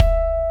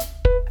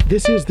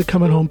This is the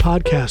Coming Home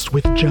Podcast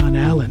with John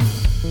Allen.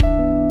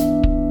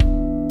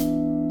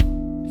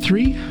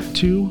 3,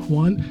 2,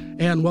 1,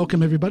 and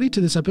welcome everybody to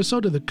this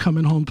episode of the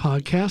Coming Home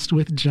Podcast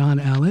with John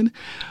Allen.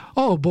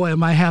 Oh boy,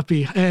 am I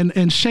happy.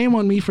 And shame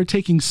on me for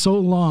taking so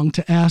long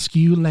to ask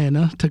you,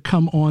 Lena, to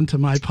come on to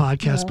my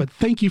podcast, but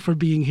thank you for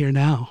being here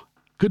now.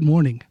 Good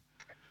morning.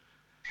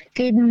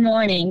 Good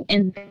morning,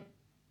 and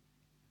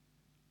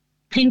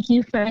thank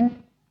you for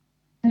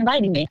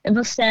inviting me. It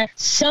was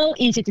so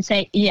easy to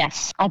say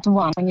yes at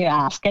once when you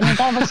asked, and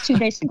that was 2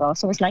 days ago.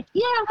 So I was like,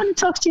 "Yeah, I want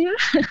to talk to you."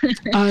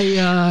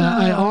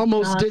 I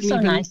almost didn't so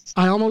even. Nice.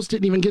 I almost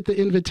didn't even get the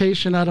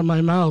invitation out of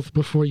my mouth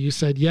before you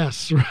said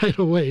yes right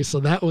away.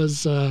 So that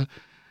was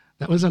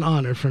an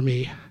honor for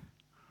me.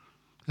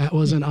 That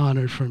was an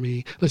honor for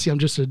me. Let's see. I'm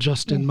just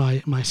adjusting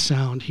my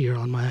sound here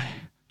on my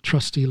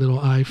trusty little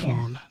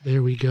iPhone. Yeah.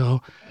 There we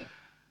go.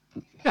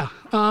 Yeah.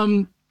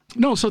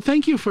 No, so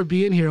thank you for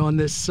being here on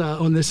this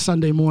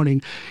Sunday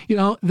morning. You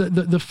know,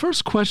 the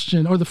first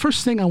question, or the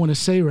first thing I want to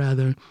say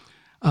rather,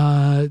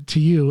 to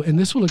you, and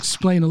this will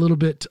explain a little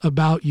bit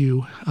about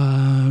you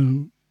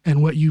and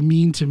what you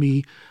mean to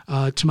me,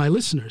 to my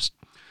listeners.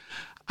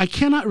 I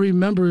cannot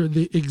remember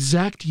the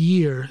exact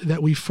year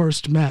that we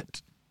first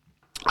met.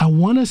 I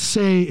want to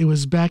say it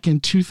was back in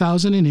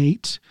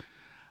 2008.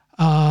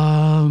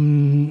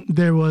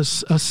 There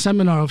was a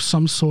seminar of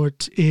some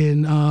sort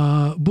in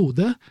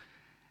Bodø.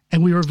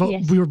 And we were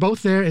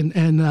both there,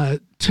 and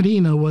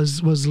Trina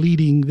was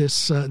leading this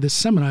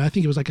seminar. I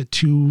think it was like a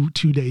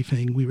two-day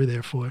thing we were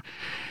there for.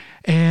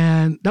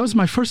 And that was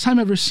my first time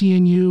ever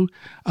seeing you.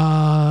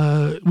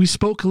 We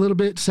spoke a little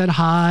bit, said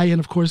hi, and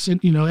of course,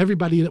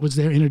 everybody that was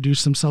there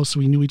introduced themselves, so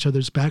we knew each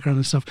other's background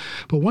and stuff.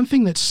 But one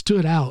thing that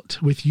stood out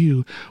with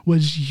you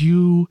was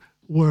you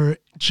were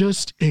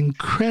just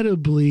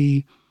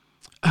incredibly...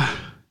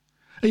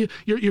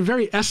 Your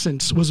very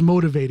essence was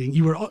motivating.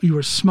 You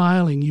were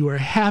smiling. You were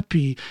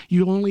happy.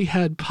 You only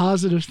had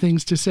positive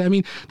things to say. I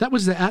mean, that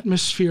was the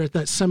atmosphere at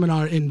that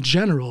seminar in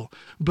general.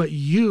 But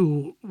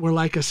you were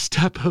like a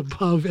step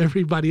above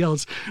everybody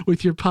else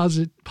with your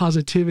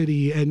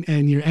positivity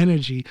and your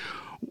energy.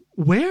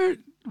 Where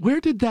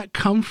did that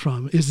come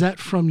from? Is that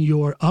from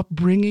your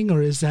upbringing,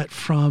 or is that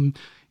from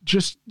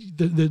just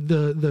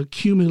the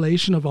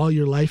accumulation of all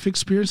your life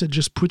experience that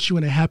just puts you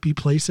in a happy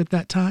place at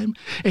that time?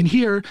 And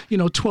here,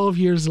 12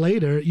 years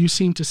later, you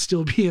seem to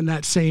still be in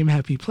that same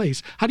happy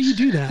place. How do you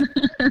do that?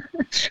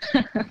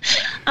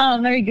 Oh,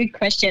 very good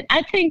question.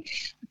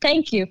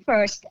 Thank you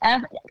first.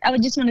 I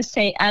would just want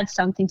to add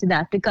something to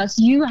that, because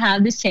you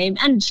have the same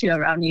energy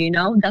around you,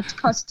 that's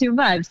positive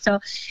vibes. So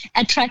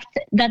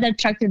that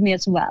attracted me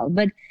as well.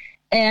 But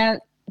to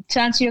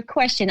answer your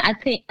question, I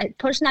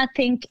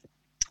think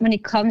when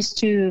it comes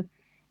to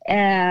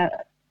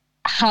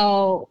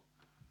how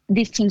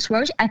these things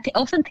work, I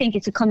often think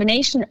it's a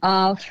combination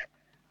of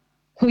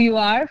who you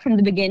are from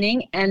the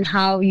beginning and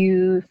how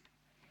you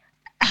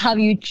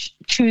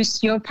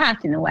choose your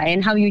path in a way,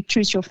 and how you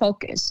choose your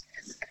focus.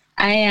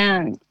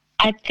 I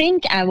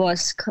think I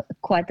was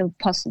quite a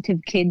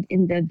positive kid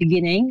in the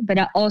beginning, but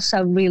I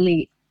also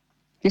really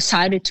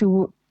decided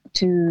to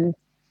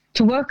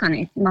work on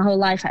it my whole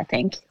life, I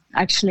think,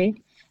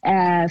 actually.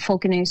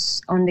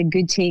 Focus on the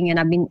good thing, and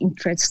I've been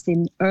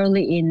interested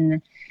early in.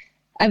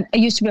 I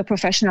used to be a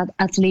professional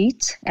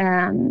athlete,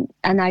 and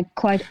I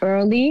quite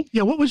early.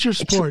 Yeah, what was your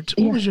sport?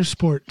 What was your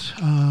sport?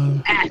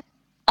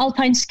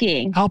 Alpine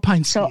skiing.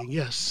 Alpine skiing,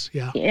 yes,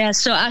 yeah. Yeah,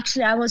 so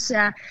actually, I was.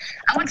 I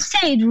would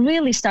say it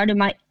really started.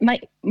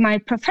 My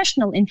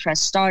professional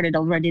interest started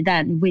already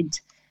then with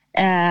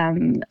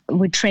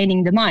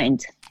training the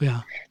mind.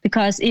 Yeah.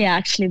 Because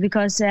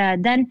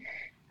then.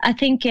 I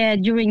think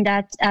during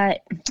that, I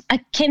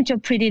came to a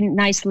pretty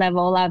nice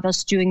level. I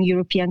was doing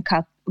European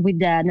Cup with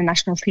the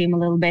national team a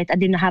little bit. I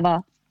didn't have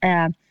a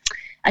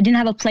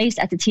place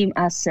at the team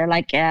as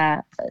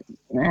I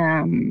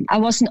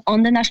wasn't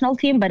on the national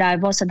team, but I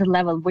was at the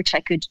level which I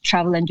could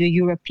travel and do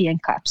European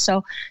Cup.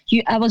 So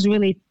I was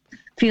really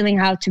feeling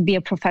how to be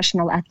a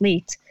professional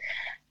athlete.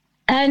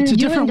 And it's a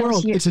different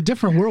world. It's a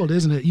different world,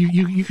 isn't it?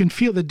 You can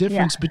feel the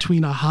difference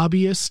between a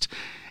hobbyist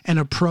and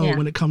a pro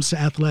when it comes to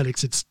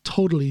athletics. It's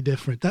totally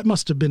different. That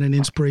must have been an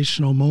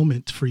inspirational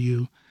moment for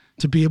you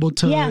to be able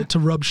to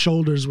rub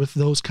shoulders with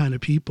those kind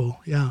of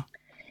people. Yeah.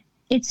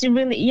 It's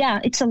really,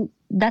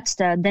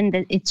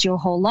 it's your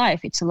whole life.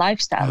 It's a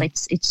lifestyle. Yeah.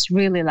 It's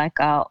really like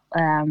a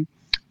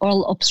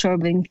all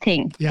observing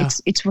thing. Yeah.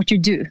 It's what you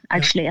do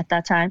actually at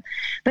that time.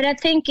 But I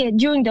think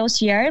during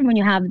those years when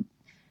you have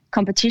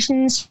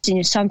competitions and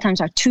you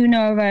sometimes are too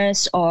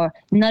nervous or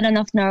not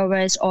enough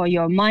nervous, or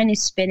your mind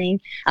is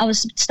spinning, I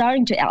was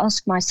starting to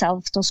ask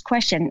myself those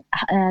questions.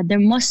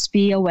 There must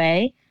be a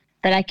way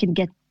that I can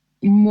get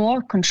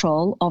more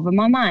control over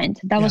my mind.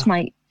 That was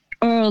my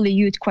early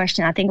youth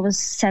question. I think it was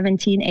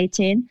 17,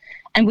 18.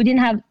 And we didn't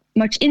have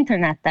much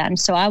internet then.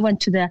 So I went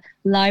to the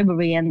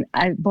library and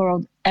I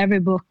borrowed every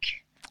book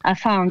I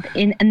found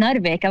in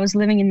Narvik. I was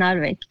living in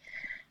Narvik.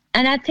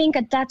 And I think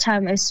at that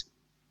time is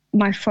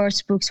my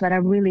first books where I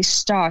really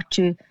start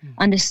to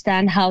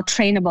understand how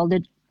trainable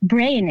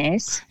brain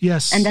is.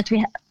 Yes. And that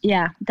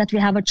we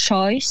have a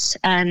choice,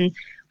 and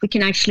we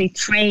can actually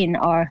train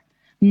our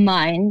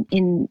mind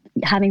in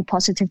having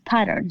positive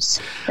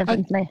patterns.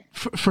 Definitely.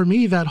 For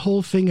me, that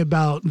whole thing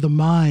about the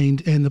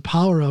mind and the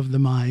power of the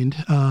mind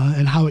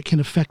and how it can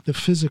affect the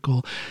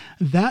physical,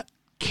 that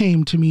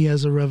came to me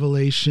as a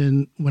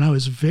revelation when I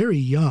was very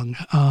young.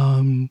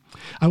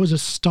 I was a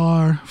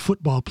star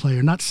football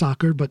player, not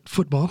soccer, but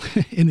football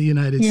in the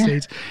United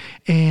States.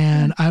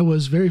 And I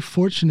was very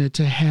fortunate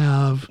to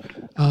have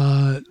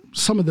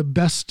some of the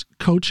best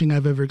coaching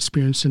I've ever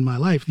experienced in my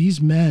life.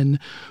 These men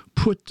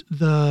put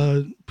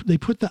the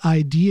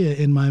idea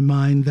in my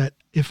mind that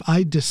if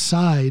I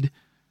decide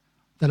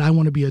that I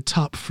want to be a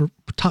top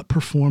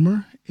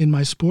performer in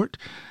my sport,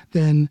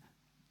 then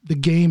the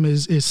game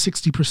is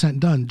 60%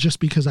 done just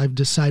because I've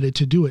decided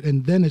to do it.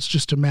 And then it's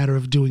just a matter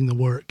of doing the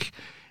work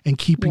and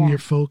keeping your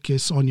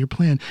focus on your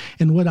plan.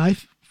 And what I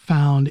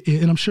found,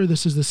 and I'm sure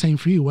this is the same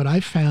for you, what I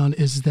found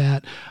is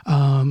that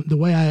the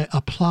way I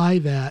apply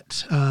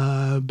that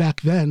back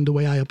then, the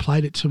way I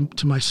applied it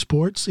to my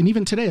sports, and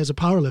even today as a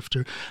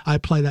powerlifter, I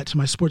apply that to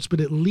my sports,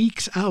 but it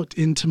leaks out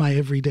into my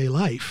everyday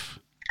life.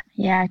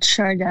 Yeah, it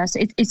sure does.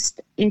 It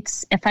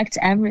affects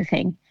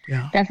everything.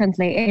 Yeah.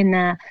 Definitely.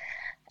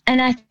 And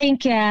I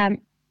think,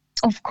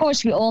 of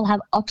course, we all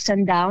have ups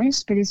and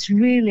downs, but it's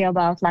really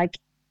about, like,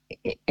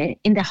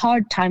 in the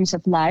hard times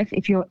of life,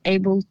 if you're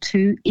able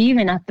to,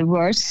 even at the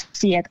worst,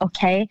 see it,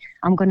 okay,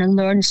 I'm going to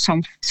learn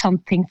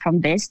something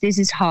from this. This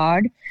is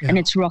hard and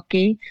it's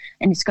rocky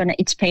and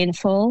it's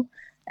painful,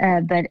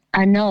 but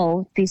I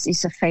know this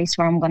is a phase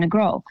where I'm going to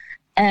grow.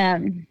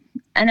 And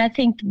I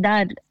think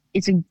that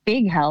is a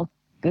big help.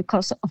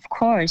 Because, of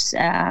course,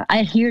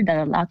 I hear that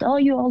a lot. Oh,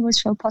 you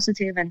always feel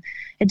positive. And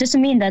it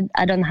doesn't mean that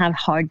I don't have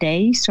hard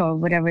days or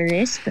whatever it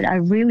is, but I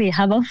really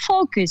have a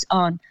focus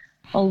on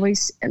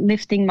always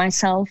lifting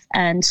myself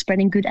and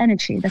spreading good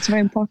energy. That's very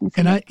important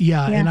for me.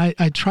 And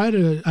I try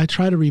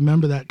to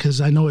remember that,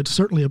 because I know it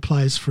certainly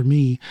applies for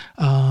me.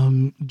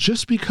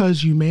 Just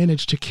because you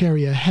manage to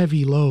carry a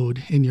heavy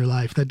load in your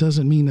life, that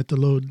doesn't mean that the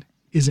load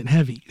isn't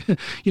heavy,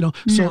 No.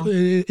 So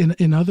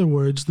in other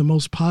words, the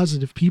most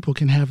positive people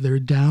can have their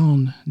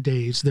down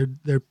days,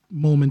 their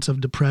moments of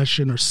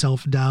depression or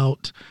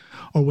self-doubt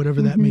or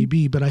whatever that may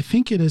be. But I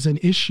think it is an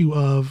issue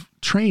of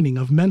training,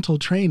 of mental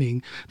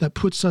training, that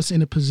puts us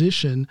in a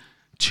position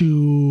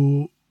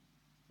to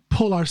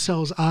pull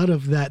ourselves out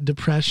of that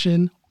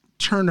depression,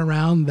 turn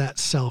around that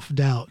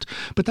self-doubt.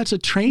 But that's a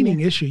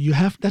training issue.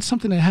 That's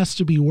something that has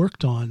to be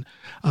worked on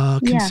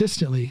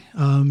consistently.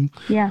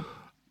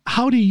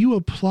 How do you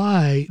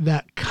apply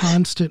that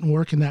constant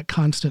work and that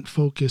constant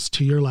focus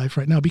to your life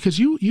right now? Because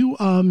your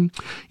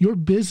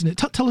business,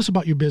 tell us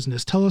about your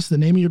business. Tell us the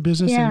name of your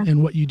business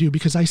and what you do,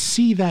 because I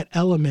see that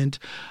element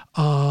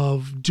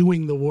of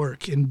doing the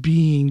work and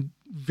being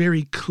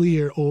very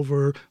clear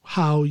over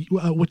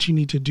what you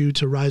need to do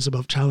to rise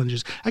above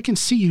challenges. I can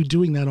see you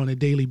doing that on a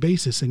daily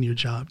basis in your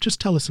job. Just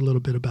tell us a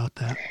little bit about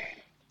that.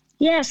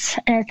 Yes,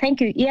 thank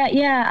you.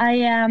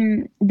 I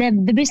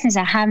the business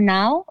I have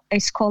now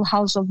is called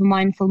House of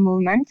Mindful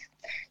Movement.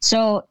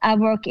 So I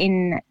work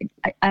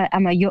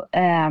I'm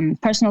a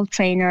personal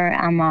trainer,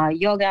 I'm a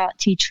yoga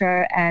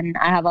teacher, and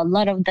I have a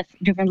lot of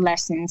different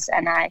lessons.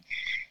 And I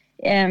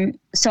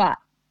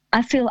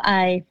feel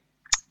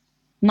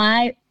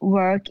my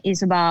work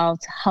is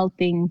about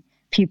helping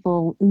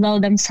people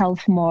love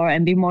themselves more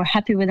and be more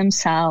happy with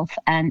themselves,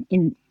 and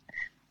in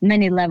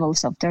many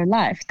levels of their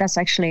life. That's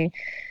actually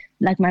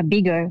like my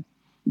bigger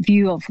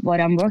view of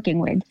what I'm working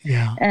with.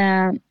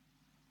 With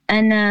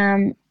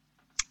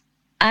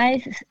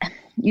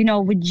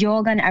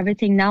yoga and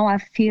everything, now I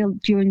feel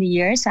during the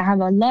years, I have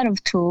a lot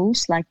of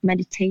tools like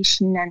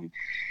meditation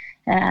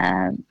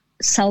and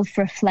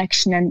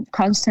self-reflection, and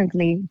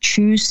constantly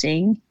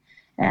choosing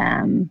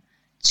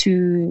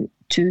to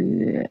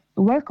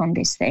work on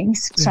these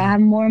things. So I have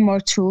more and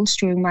more tools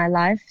during my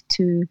life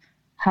to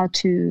how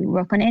to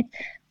work on it.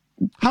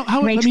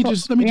 Let me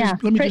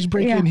just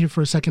break in here for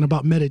a second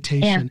about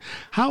meditation.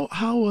 How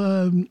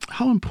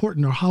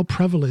important or how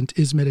prevalent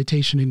is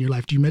meditation in your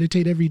life? Do you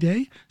meditate every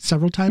day,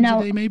 several times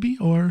a day, maybe,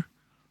 or?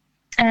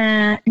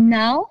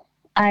 Now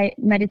I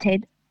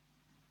meditate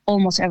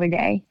almost every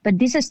day, but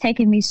this has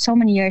taken me so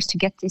many years to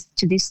get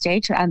to this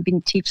stage. I've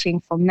been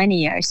teaching for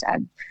many years. I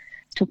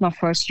took my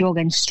first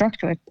yoga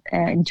instructor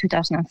in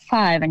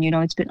 2005, and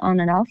it's been on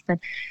and off. But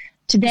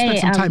today, you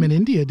spent some time in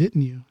India,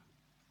 didn't you?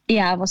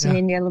 Yeah, I was in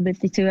India a little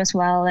bit too as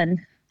well.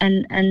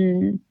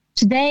 And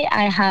today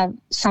I have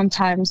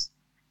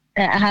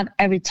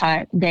every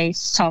day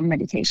some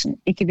meditation.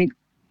 It could be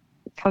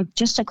for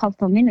just a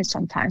couple of minutes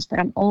sometimes, but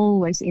I'm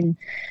always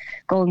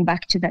going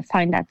back to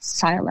find that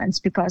silence,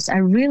 because I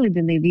really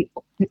believe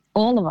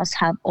all of us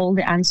have all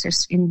the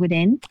answers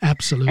within.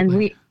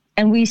 Absolutely.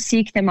 And we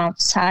seek them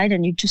outside,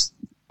 and you just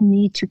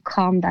need to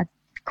calm that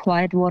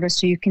quiet water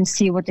so you can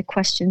see what the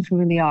questions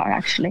really are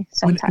actually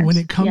sometimes. When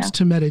it comes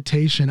to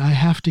meditation, I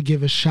have to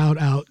give a shout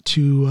out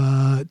to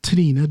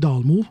Trine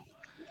Dalmo.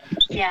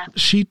 Yeah.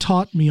 She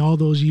taught me all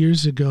those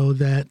years ago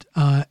that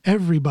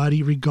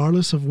everybody,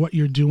 regardless of what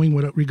you're doing,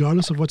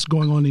 regardless of what's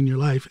going on in your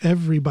life,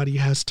 everybody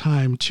has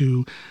time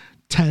to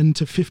 10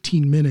 to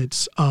 15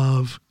 minutes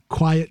of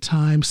quiet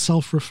time,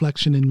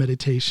 self-reflection, and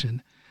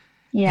meditation.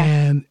 Yeah.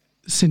 And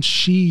since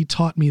she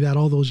taught me that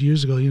all those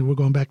years ago, we're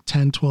going back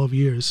 10, 12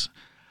 years,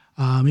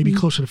 maybe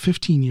closer to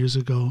 15 years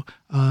ago,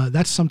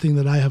 that's something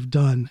that I have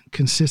done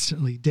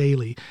consistently,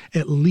 daily,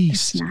 at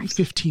least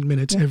 15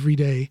 minutes every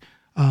day.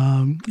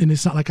 And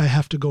it's not like I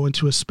have to go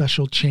into a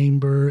special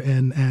chamber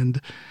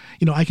and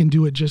I can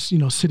do it just,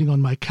 sitting on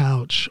my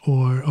couch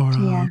or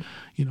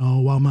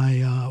while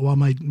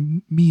my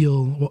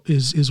meal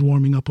is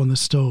warming up on the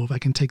stove. I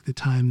can take the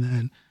time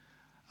then.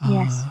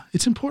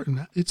 It's important.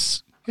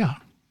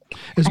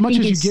 As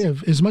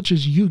much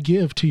as you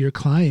give to your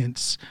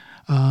clients,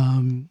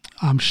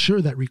 I'm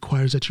sure that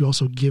requires that you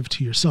also give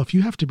to yourself.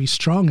 You have to be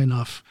strong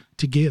enough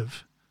to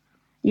give.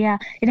 Yeah,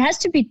 it has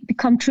to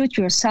become true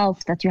to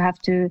yourself that you have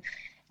to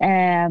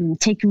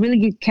take really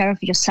good care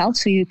of yourself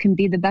so you can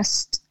be the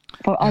best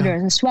for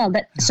others as well.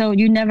 So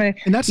you never...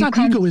 And that's not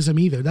egoism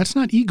either. That's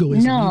not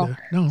egoism either.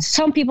 No.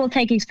 Some people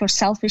take it for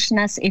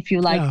selfishness if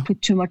you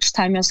put too much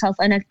time yourself.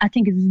 And I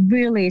think it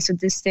really is a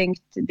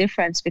distinct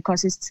difference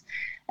because it's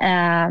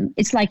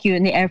like you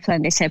in the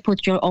airplane, they say,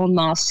 put your own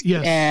mask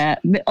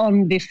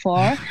on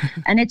before.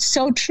 And it's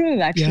so true,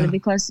 actually,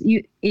 because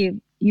if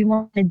you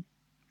want to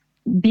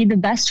be the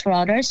best for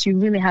others, you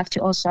really have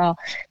to also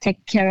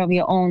take care of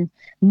your own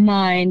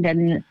mind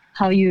and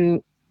how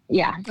you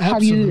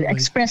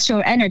express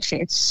your energy.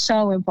 It's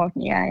so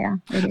important.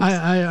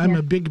 I'm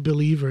a big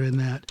believer in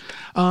that.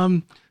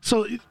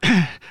 So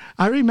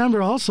I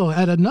remember also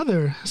at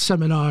another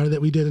seminar that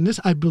we did, and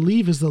this I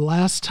believe is the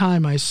last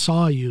time I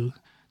saw you.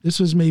 This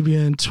was maybe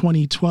in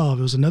 2012.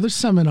 It was another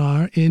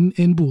seminar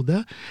in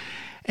Buda.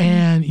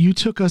 And you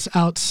took us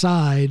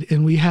outside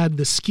and we had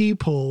the ski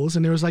poles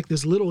and there was like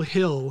this little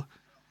hill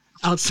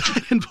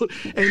outside. And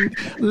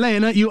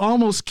Lena, you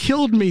almost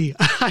killed me.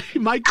 At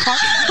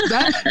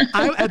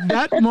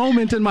that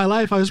moment in my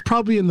life, I was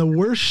probably in the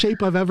worst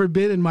shape I've ever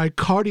been and my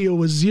cardio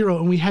was zero.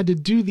 And we had to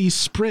do these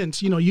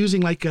sprints,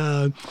 using like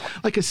a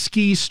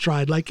ski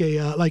stride, like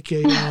a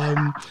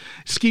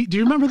ski. Do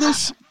you remember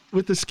this?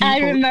 With the ski pole. I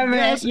remember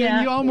it. Yeah.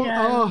 And you almost,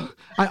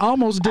 I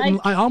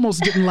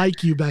almost didn't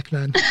like you back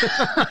then.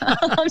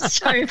 I'm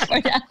sorry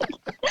for that.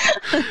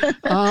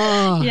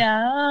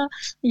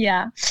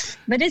 Yeah.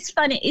 But it's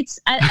funny.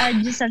 I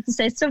just have to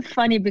say it's so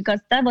funny because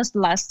that was the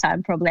last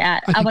time probably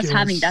I was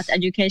having that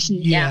education.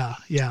 Yeah.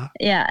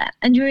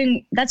 And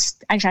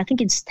I think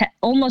it's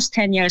almost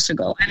 10 years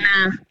ago.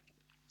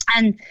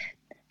 And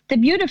the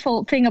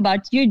beautiful thing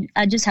about you,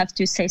 I just have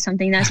to say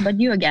something nice about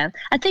you again.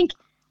 I think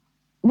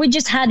we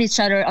just had each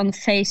other on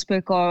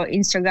Facebook or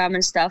Instagram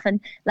and stuff. And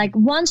like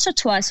once or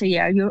twice a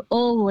year, you're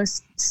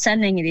always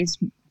sending these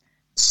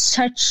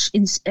such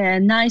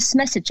nice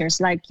messages,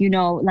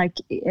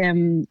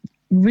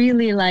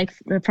 really like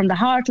from the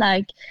heart,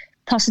 like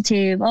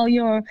positive. Oh,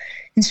 you're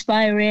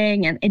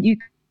inspiring. And you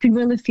can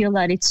really feel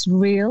that it's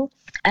real.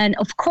 And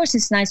of course,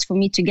 it's nice for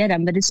me to get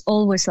them, but it's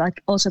always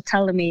like also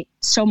telling me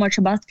so much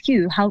about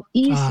you, how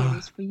easy it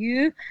is for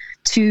you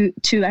to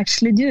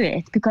actually do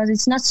it, because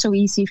it's not so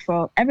easy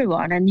for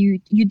everyone. And you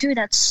do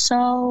that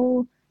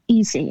so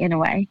easy in a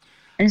way.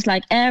 And it's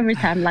like every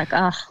time like,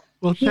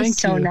 well, he's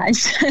so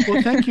nice.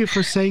 Well, thank you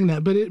for saying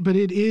that. But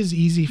it is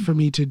easy for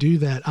me to do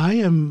that. I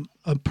am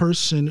a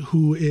person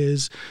who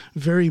is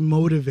very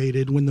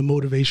motivated when the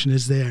motivation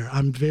is there.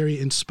 I'm very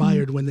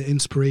inspired when the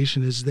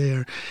inspiration is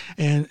there.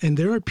 And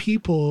there are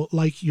people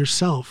like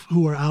yourself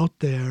who are out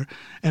there,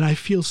 and I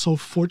feel so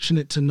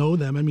fortunate to know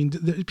them. I mean,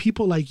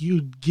 people like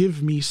you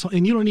give me so,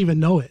 and you don't even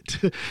know it.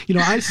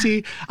 I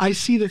see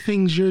the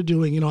things you're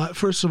doing.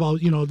 First of all,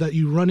 that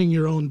you running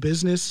your own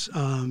business.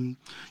 I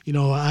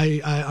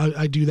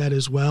do that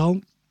as well.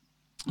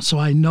 So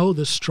I know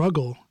the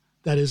struggle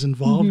that is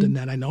involved in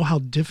that. I know how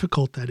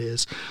difficult that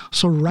is.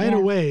 So right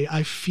away,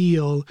 I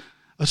feel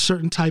a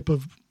certain type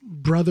of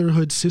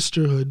brotherhood,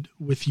 sisterhood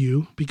with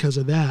you because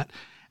of that.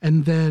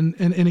 And then,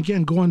 and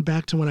again, going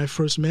back to when I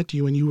first met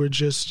you and you were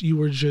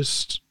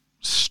just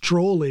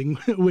strolling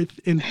with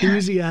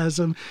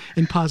enthusiasm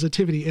and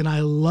positivity. And I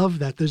love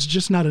that. There's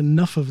just not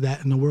enough of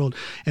that in the world.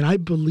 And I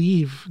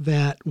believe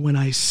that when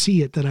I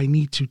see it, that I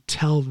need to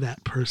tell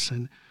that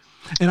person.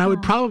 And I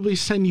would probably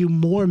send you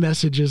more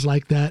messages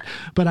like that.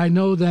 But I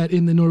know that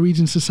in the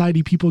Norwegian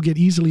society, people get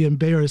easily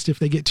embarrassed if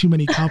they get too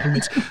many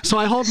compliments. So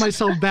I hold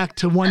myself back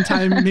to one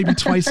time, maybe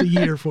twice a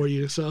year for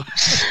you. So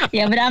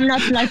yeah, but I'm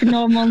not like a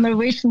normal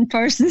Norwegian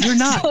person. You're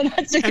not. So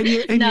that's and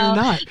you're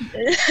not.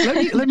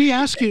 Let me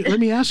ask you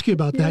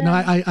about that. Now,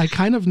 I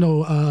kind of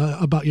know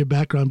about your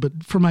background,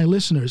 but for my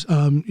listeners,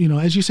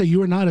 as you say,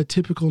 you are not a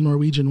typical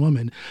Norwegian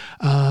woman.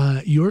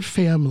 Your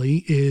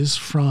family is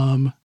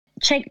from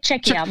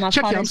Czechia, my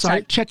Czechia, I'm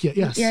sorry, Czechia,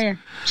 yes. Yeah,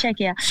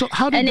 Czechia. So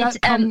how did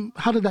that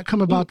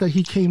come about that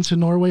he came to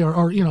Norway,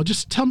 or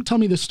just tell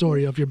me the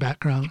story of your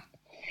background?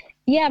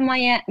 Yeah,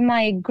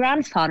 my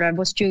grandfather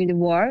was during the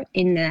war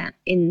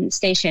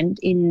stationed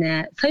in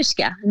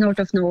Fauske, north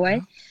of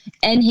Norway,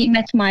 and he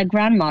met my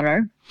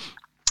grandmother,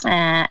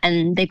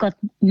 and they got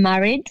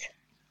married.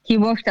 He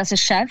worked as a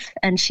chef,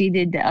 and she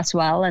did as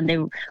well, and they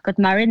got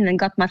married, and then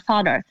got my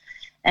father.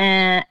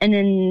 And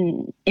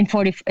then in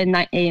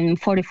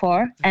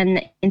 44,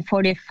 and in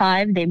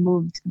 45 they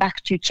moved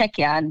back to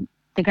Czechia, and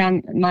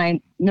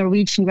my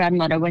Norwegian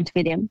grandmother went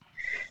with him.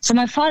 So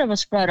my father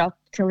was brought up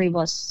till he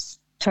was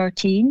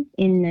 13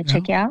 in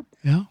Czechia.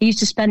 Yeah. He used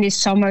to spend his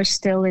summer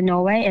still in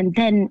Norway, and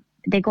then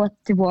they got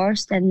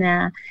divorced,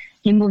 and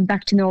he moved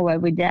back to Norway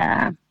with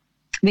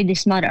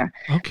his mother.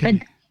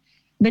 Okay.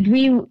 But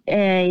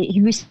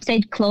we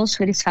stayed close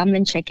with his family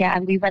in Czechia,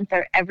 and we went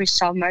there every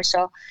summer.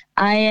 So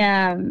I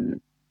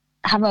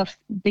have a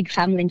big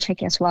family in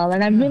Czechia as well,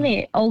 and I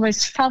really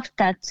always felt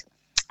that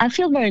I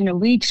feel very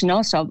Norwegian.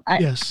 Also,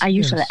 I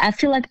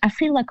feel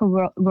like a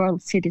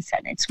world citizen.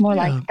 It's more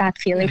like that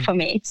feeling for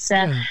me. It's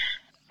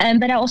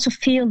but I also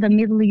feel the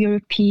Middle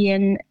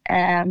European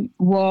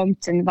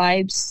warmth and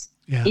vibes.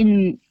 Yeah.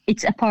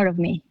 It's a part of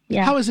me.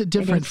 Yeah. How is it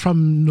different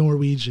from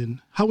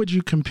Norwegian? How would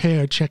you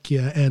compare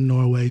Czechia and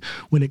Norway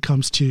when it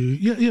comes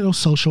to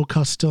social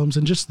customs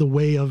and just the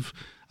way of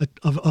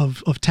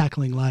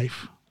tackling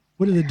life?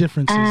 What are the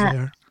differences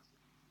there?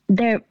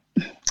 They're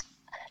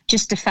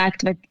just the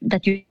fact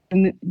that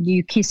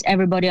you kiss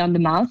everybody on the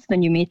mouth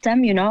when you meet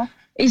them.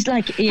 It's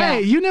like,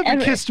 hey, you never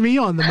kissed me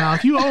on the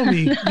mouth. You owe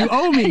me. You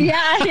owe me.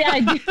 yeah, I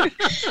do.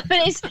 But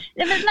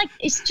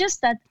it's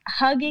just that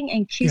hugging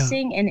and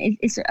kissing, and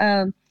it's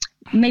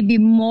maybe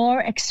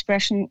more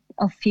expression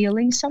of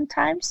feeling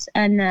sometimes.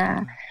 And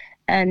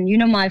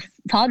my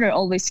father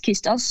always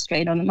kissed us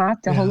straight on the mouth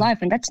the whole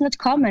life, and that's not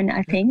common,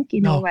 I think,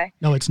 in Norway.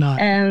 No, it's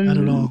not. Not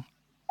at all.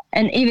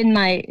 And even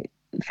my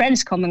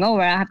friends coming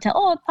over, I have to,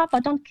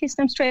 Papa, don't kiss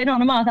them straight on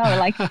the mouth. I was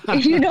like,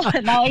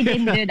 no, I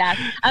didn't do that.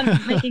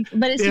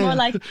 But it's more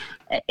like,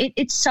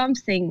 it's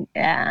something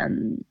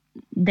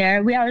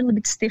there. We are a little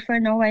bit stiffer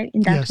in Norway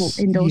in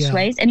those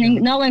ways. And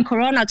now in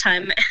Corona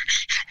time,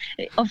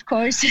 of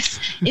course,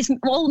 it's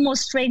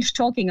almost strange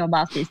talking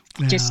about it,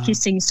 just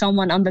kissing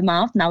someone on the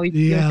mouth. Now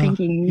you're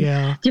thinking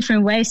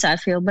different ways, I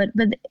feel, but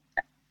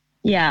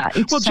yeah,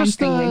 it's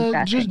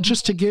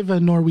just to give a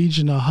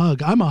Norwegian a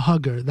hug. I'm a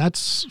hugger.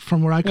 That's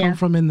from where I come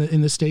from in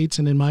the States,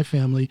 and in my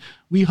family,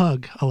 we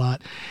hug a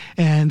lot.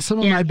 And some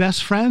of my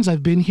best friends,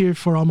 I've been here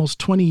for almost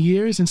 20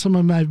 years, and some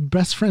of my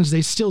best friends,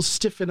 they still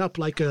stiffen up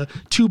like a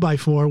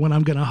 2x4 when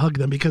I'm going to hug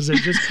them because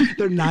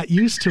they're not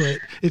used to it.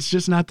 It's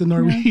just not the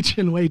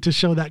Norwegian way to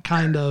show that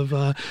kind of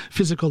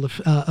physical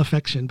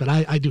affection. But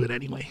I do it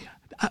anyway.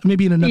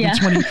 Maybe in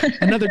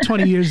another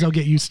 20 years, they'll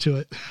get used to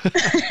it.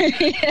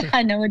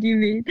 I know what you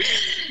mean.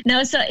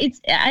 No, so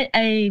it's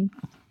I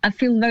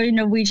feel very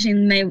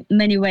Norwegian in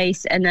many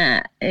ways, and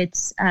I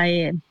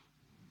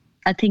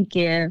think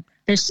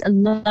there's a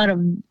lot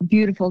of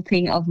beautiful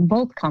thing of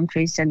both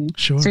countries, and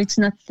so it's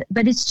not.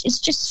 But it's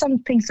just some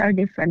things are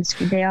different.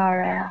 They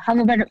are have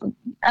a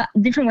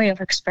different way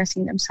of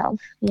expressing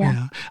themselves.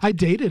 Yeah. I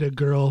dated a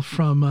girl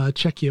from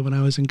Czechia when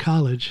I was in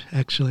college,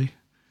 actually.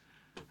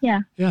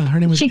 Yeah. Yeah, her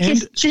name was she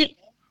kissed you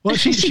on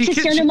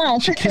the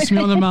mouth. She kissed me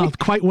on the mouth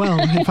quite well,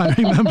 if I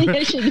remember.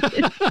 Yeah, she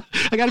did.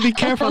 I got to be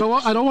careful.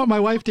 I don't want my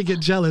wife to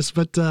get jealous,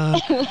 but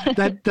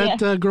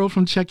that girl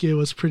from Czechia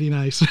was pretty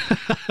nice.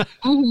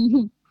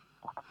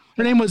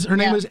 Her name was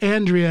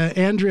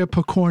Andrea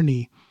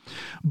Pokorny,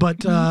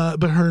 but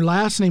her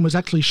last name was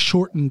actually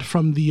shortened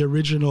from the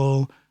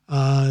original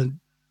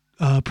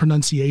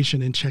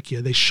pronunciation in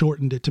Czechia. They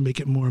shortened it to make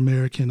it more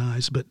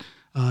Americanized, but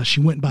she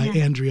went by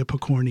Andrea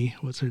Pokorny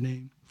was her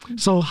name.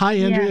 So hi,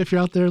 Andrea, if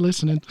you're out there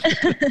listening.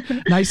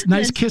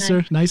 nice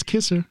kisser. Nice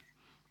kisser.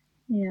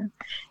 Yeah.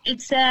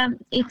 It's I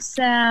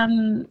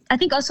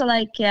think also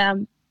like,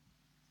 the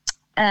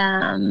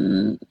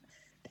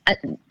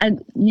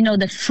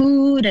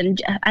food,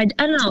 and I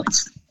don't know,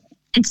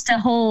 it's the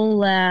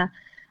whole, I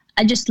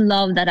just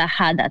love that I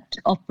had that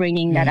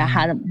upbringing, that I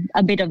had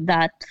a bit of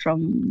that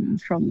from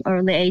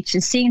early age,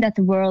 and seeing that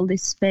the world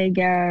is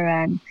bigger,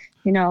 and,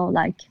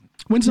 like.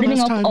 When's the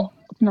last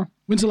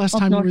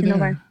time you were there?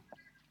 Norway.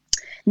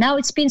 Now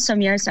it's been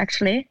some years,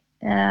 actually.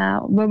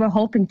 We were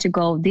hoping to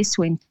go this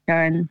winter,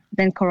 and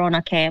then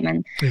Corona came,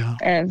 and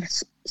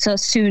so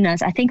as soon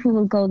as, I think we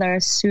will go there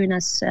as soon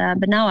as,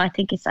 but now I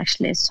think it's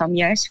actually some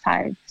years,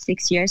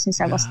 5-6 years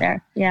since I was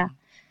there. Yeah.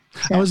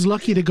 So. I was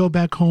lucky to go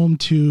back home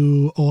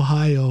to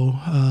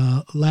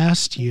Ohio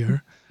last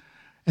year.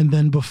 And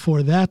then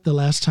before that, the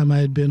last time I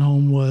had been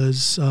home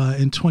was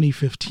in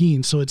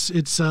 2015. So it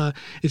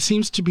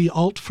seems to be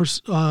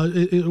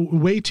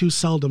way too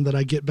seldom that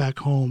I get back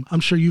home. I'm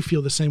sure you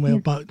feel the same way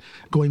about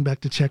going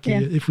back to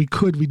Czechia. If we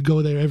could, we'd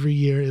go there every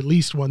year, at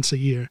least once a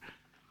year.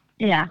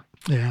 Yeah.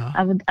 Yeah.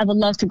 I would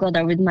love to go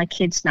there with my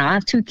kids now. I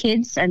have 2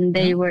 kids, and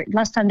they were,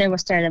 last time they were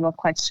there, they were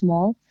quite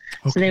small.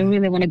 Okay. So they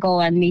really want to go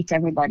and meet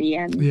everybody.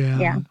 And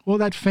Well,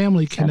 that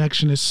family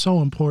connection is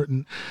so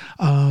important.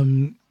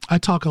 I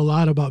talk a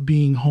lot about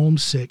being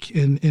homesick,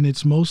 and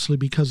it's mostly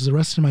because the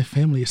rest of my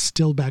family is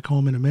still back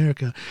home in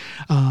America.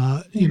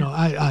 You know,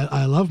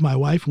 I love my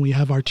wife and we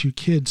have our 2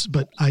 kids,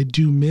 but I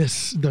do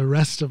miss the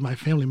rest of my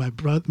family, my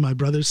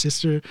brother,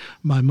 sister,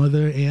 my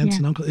mother, aunts,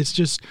 and uncle. It's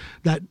just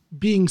that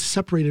being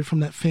separated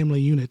from that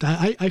family unit.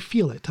 I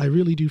feel it. I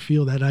really do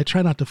feel that. I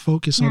try not to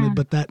focus on it,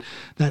 but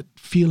that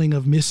feeling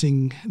of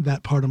missing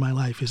that part of my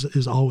life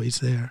is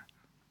always there.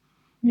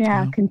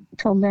 Yeah, I can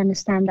totally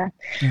understand that.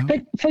 Yeah.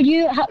 But for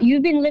you,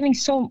 you've been living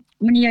so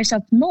many years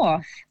up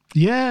north.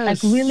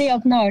 Yes. Like really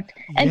up north.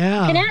 And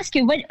can I ask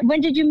you,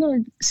 when did you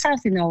move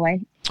south in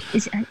Norway?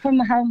 From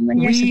how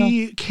many years ago?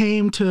 We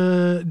came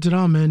to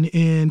Drammen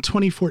in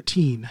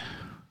 2014.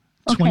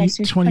 Okay,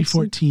 so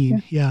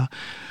 2014, yeah.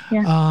 I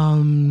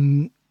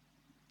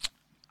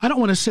don't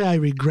want to say I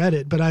regret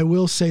it, but I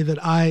will say that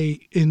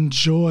I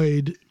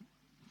enjoyed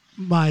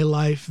my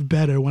life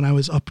better when I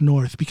was up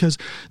north, because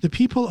the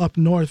people up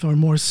north are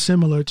more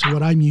similar to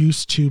what I'm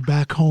used to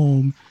back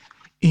home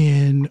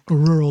in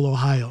rural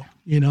Ohio,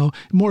 you know,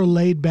 more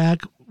laid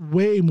back,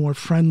 way more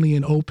friendly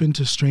and open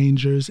to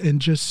strangers,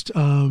 and just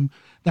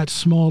that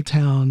small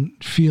town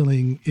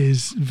feeling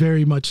is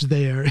very much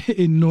there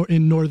in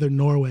northern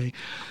Norway.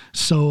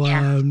 So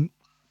and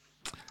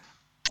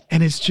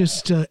it's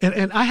just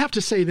and I have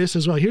to say this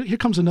as well. Here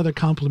comes another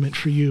compliment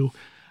for you.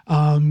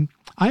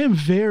 I am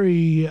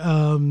very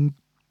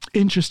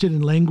interested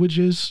in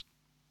languages.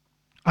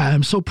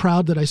 I'm so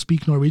proud that I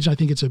speak Norwegian. I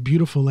think it's a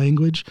beautiful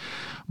language.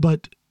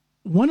 But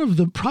one of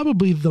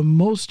probably the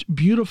most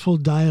beautiful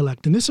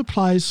dialect, and this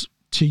applies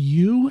to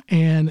you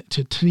and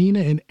to Trine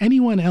and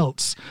anyone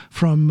else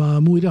from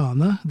Mo i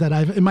Rana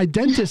and my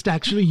dentist,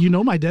 actually, you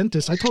know my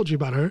dentist, I told you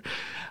about her.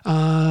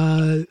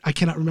 I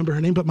cannot remember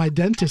her name, but my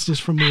dentist is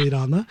from Mo i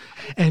Rana.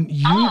 And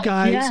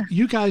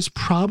you guys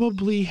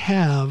probably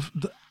have,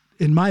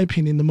 in my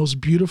opinion, the most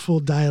beautiful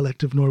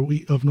dialect of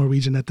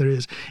Norwegian that there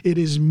is. It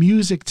is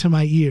music to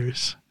my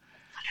ears.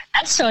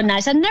 That's so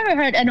nice. I've never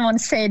heard anyone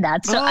say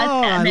that. So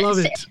I love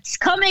it. It's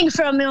coming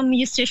from a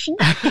musician.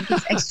 I think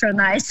it's extra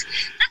nice.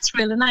 That's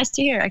really nice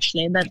to hear,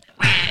 actually.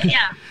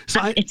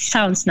 It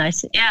sounds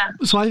nice. Yeah.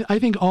 So I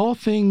think all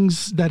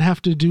things that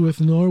have to do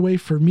with Norway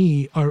for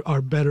me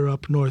are better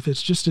up north.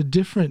 It's just a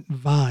different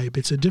vibe.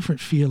 It's a different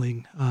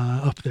feeling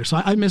up there.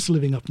 So I miss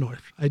living up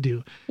north. I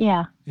do.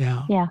 Yeah.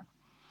 Yeah. Yeah.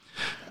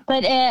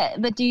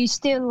 But do you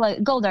still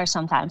go there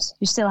sometimes?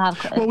 You still have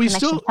family?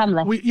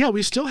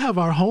 We still have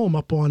our home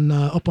up on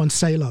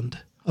Sæland,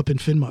 up in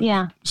Finnmark.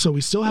 Yeah. So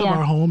we still have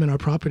our home and our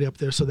property up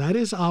there. So that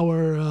is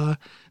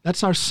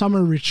that's our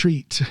summer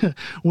retreat.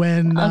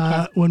 when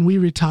we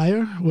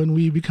retire, when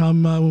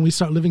we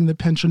start living the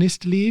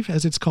pensjonistliv,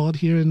 as it's called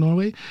here in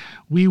Norway,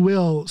 we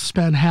will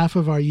spend half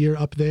of our year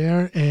up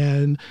there,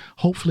 and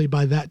hopefully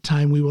by that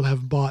time we will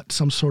have bought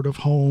some sort of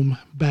home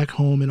back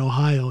home in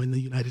Ohio in the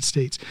United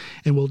States,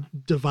 and we'll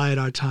divide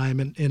our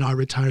time in our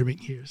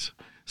retirement years.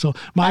 So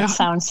that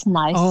sounds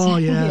nice. Oh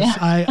yes,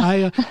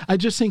 yeah. I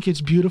just think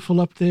it's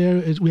beautiful up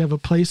there. We have a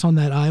place on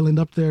that island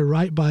up there,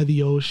 right by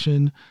the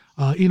ocean.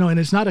 And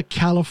it's not a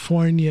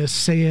California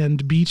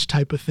sand beach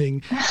type of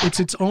thing. It's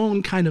its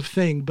own kind of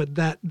thing. But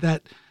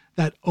that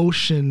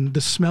ocean,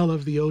 the smell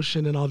of the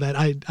ocean and all that,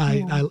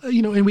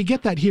 and we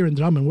get that here in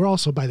Drammen. We're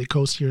also by the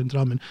coast here in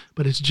Drammen,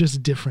 but it's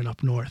just different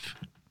up north.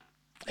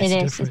 It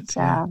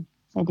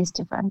is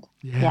different.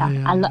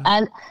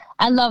 Yeah.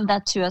 I love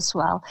that too as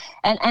well.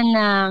 And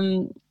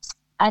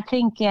I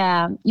think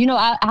I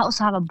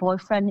also have a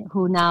boyfriend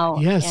who now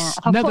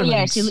for 4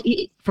 years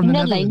from the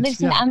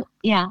Netherlands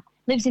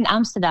lives in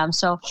Amsterdam.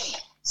 So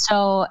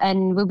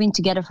and we've been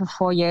together for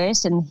 4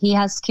 years, and he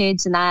has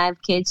kids and I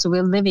have kids. So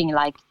we're living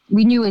like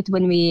we knew it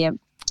when we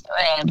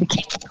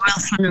became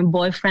girlfriend and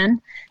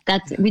boyfriend,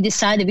 that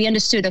we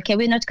understood, okay,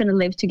 we're not going to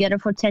live together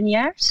for 10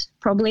 years,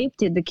 probably,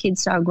 till the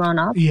kids are grown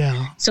up.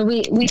 Yeah. So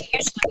we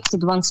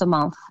visited once a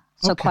month,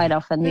 so quite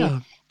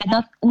often.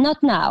 But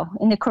not now,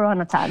 in the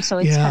Corona time, so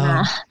it's kind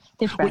of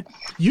different. Well,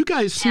 you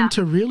guys seem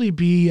to really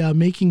be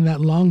making that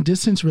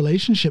long-distance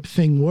relationship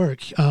thing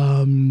work.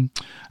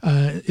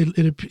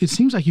 It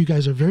seems like you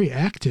guys are very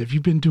active.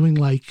 You've been doing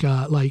like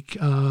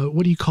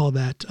what do you call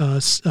that?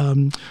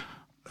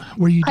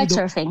 Where you kite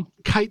surfing.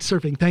 Kite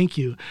surfing, thank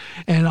you,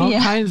 and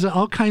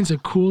all kinds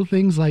of cool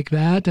things like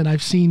that. And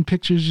I've seen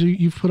pictures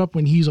you've put up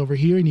when he's over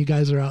here and you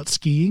guys are out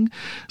skiing.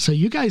 So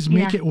you guys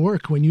make it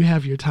work when you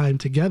have your time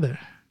together.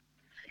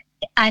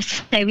 I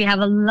say we have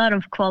a lot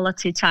of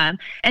quality time,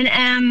 and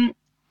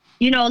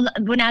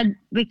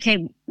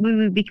when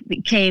we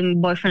became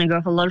boyfriend and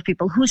girlfriend, a lot of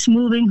people, who's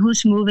moving,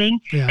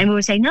 and we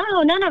were saying, no,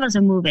 none of us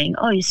are moving.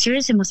 Oh, you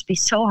seriously? It must be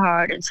so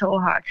hard.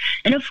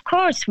 And of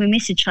course we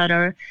miss each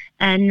other,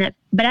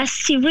 but I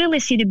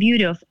really see the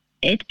beauty of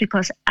it,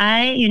 because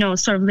I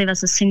sort of live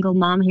as a single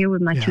mom here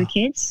with my 2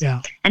 kids,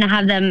 and I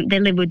have them,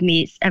 they live with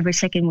me every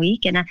second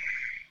week, and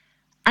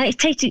I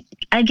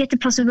get the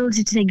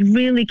possibility to take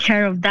really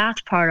care of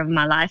that part of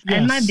my life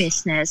and my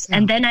business,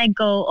 and then I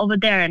go over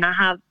there and I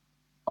have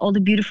all the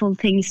beautiful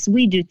things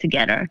we do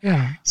together.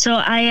 Yeah. So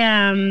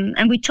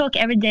and we talk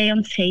every day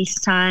on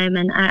FaceTime,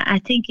 and I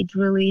think it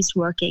really is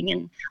working.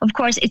 And of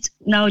course, it's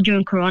now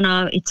during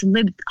Corona, it's a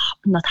little bit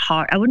not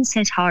hard. I wouldn't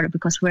say it's harder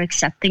because we're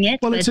accepting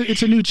it. Well, it's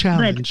a new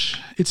challenge.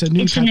 It's a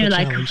new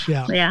type of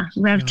challenge. Yeah.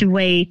 We have to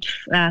wait.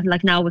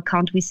 Like now we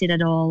can't visit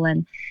at all,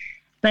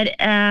 but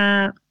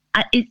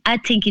I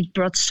think it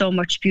brought so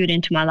much beauty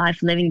into my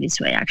life living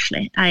this way.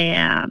 Actually,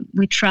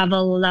 we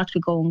travel a lot.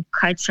 We go on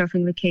kite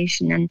surfing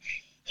vacation, and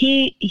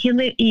he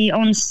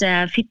owns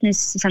fitness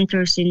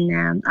centers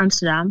in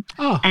Amsterdam.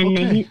 Oh, and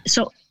okay.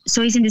 So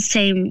he's in the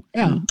same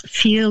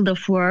field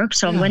of work.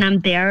 So when I'm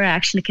there, I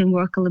actually can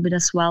work a little bit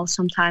as well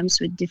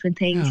sometimes with different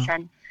things.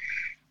 And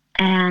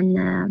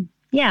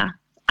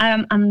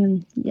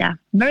I'm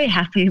very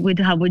happy with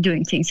how we're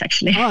doing things,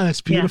 actually. Oh,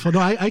 that's beautiful.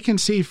 Yeah. No, I can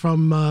see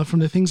from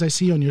the things I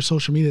see on your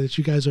social media that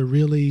you guys are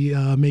really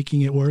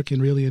making it work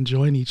and really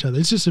enjoying each other.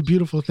 It's just a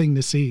beautiful thing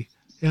to see.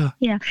 Yeah.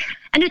 Yeah.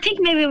 And I think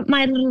maybe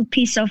my little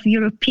piece of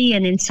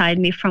European inside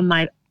me from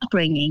my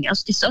upbringing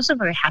is also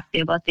very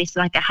happy about this.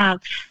 Like I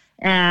have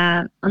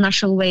a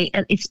natural way.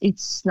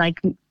 It's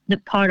like the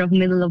part of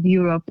middle of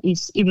Europe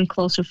is even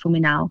closer for me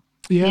now.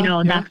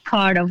 Yeah, that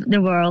part of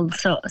the world.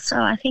 So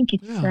I think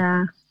it's...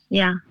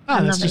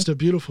 that's just a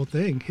beautiful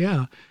thing.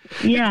 Yeah.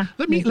 Yeah.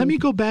 Let me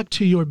go back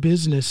to your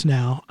business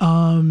now.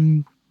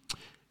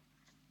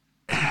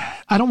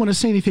 I don't want to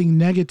say anything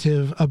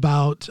negative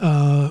about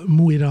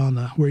Mo i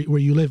Rana, where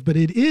you live, but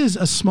it is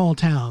a small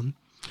town.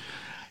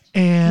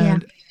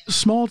 And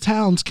small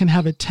towns can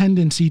have a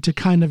tendency to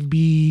kind of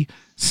be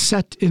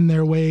set in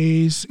their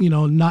ways,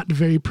 not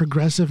very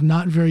progressive,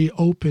 not very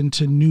open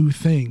to new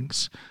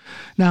things.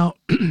 Now,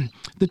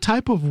 the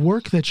type of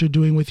work that you're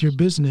doing with your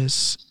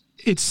business,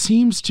 it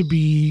seems to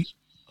be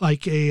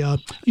like a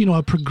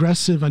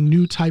progressive, a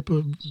new type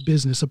of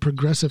business, a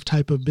progressive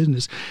type of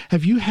business.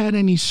 Have you had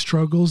any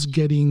struggles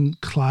getting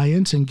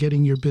clients and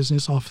getting your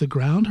business off the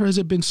ground, or has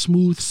it been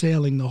smooth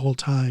sailing the whole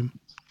time?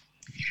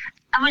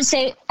 I would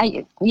say,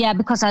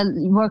 because I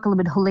work a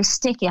little bit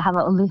holistic. I have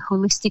a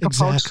holistic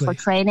approach for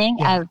training.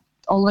 Yeah. I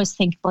always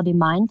think body,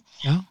 mind.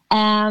 Yeah.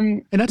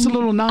 And that's a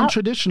little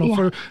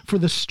non-traditional for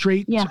the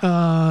straight,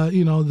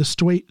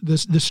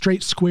 the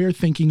straight square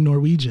thinking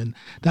Norwegian.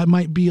 That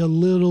might be a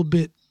little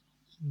bit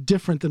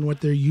different than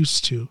what they're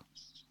used to.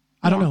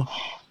 I don't know.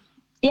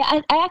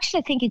 Yeah, I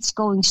actually think it's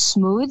going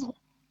smooth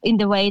in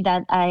the way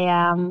that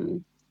I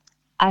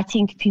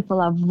think people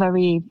are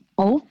very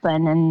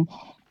open, and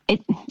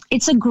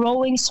it's a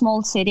growing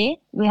small city.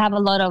 We have a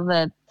lot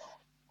of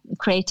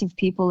creative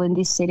people in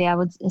this city, I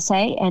would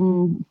say,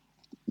 and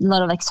a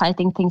lot of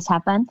exciting things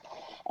happen.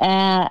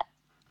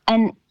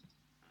 And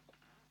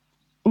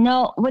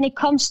no, when it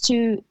comes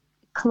to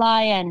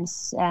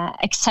clients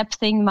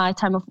accepting my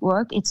time of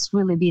work, it's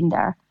really been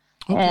there.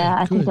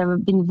 I think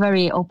they've been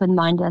very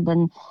open-minded,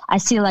 and I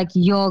see like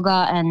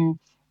yoga and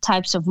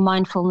types of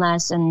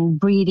mindfulness and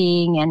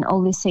breathing and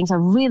all these things are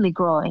really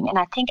growing. And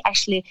I think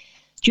actually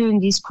during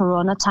these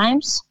Corona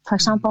times, for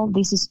example,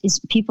 this is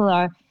people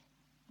are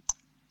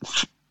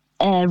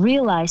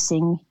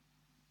realizing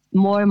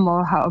more and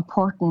more how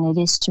important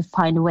it is to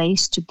find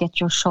ways to get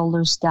your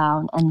shoulders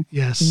down and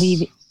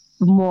live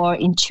more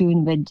in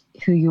tune with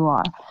who you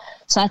are.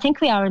 So I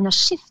think we are in a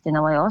shift in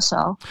a way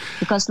also,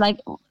 because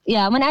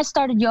when I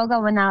started yoga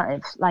when I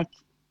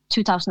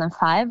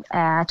 2005,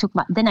 I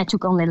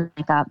took only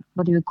like a,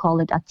 what do you call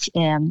it,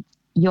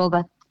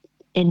 yoga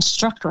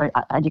instructor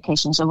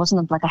education. So it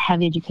wasn't like a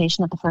heavy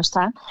education at the first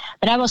time,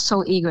 but I was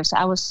so eager. So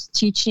I was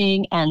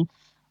teaching and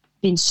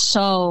been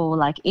so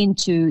like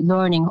into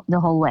learning the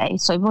whole way.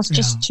 So it was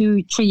just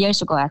 2-3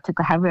 years ago I took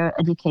a heavier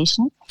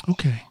education.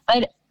 Okay.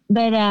 But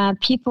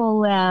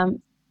people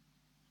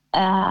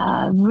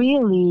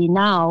really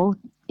now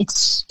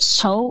it's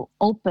so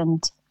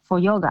opened for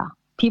yoga.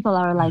 People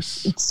are like,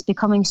 it's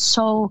becoming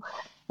so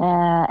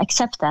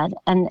accepted.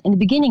 And in the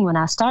beginning when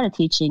I started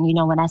teaching,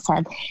 when I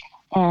said,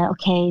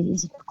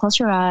 close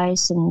your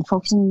eyes and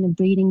focus on the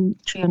breathing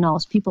through your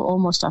nose, people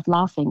almost start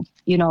laughing,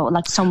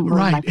 like some...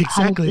 Right, like,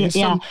 exactly.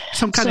 Some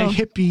kind of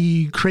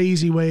hippie,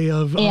 crazy way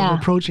of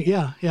approaching.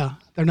 Yeah.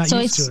 They're not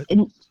used to it.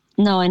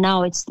 No, and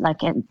now it's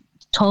like a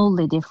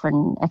totally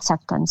different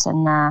acceptance.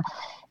 And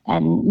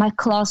my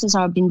classes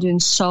have been doing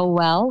so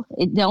well.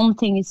 The only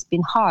thing that's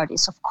been hard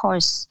is, of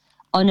course,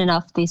 on and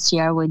off this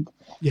year with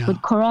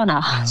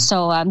Corona. Yeah.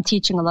 So I'm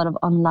teaching a lot of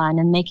online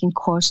and making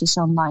courses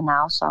online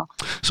now. So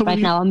right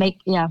now I make,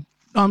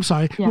 I'm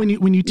sorry. Yeah.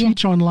 When you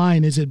teach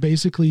online, is it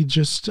basically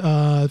just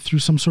through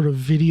some sort of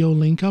video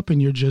link up and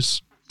you're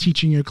just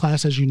teaching your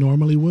class as you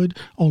normally would,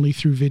 only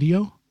through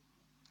video?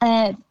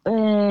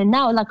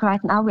 Now, like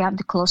right now, we have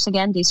to close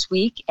again this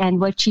week, and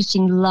we're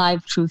teaching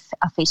live through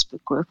a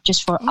Facebook group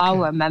just for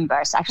our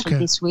members actually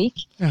this week.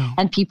 Yeah.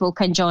 And people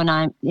can join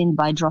in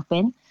by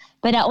drop-in.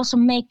 But I also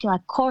make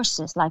like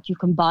courses, like you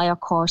can buy a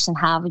course and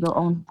have your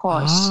own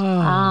course.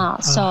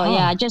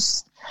 I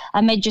just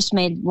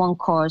made one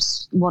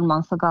course 1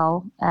 month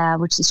ago,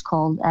 which is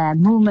called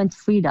Movement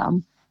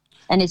Freedom.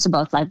 and it's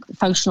about like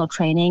functional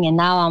training. And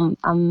now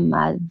I'm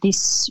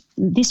this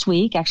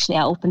week actually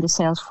I opened the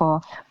sales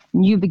for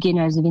new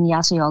beginners of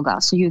Vinyasa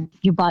yoga. So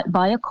you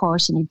buy a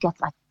course and you get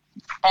like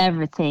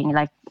everything.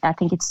 Like I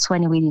think it's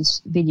 20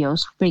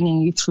 videos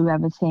bringing you through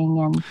everything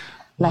and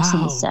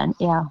lessons. And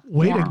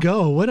Way to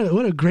go. What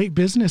a great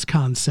business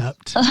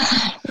concept.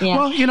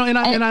 Well, you know,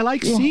 and I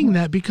like seeing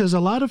that, because a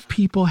lot of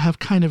people have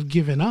kind of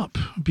given up.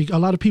 A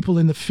lot of people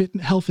in the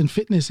health and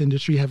fitness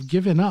industry have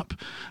given up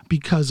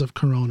because of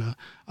Corona.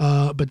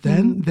 But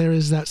then there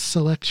is that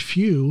select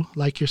few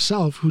like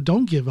yourself who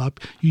don't give up.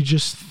 You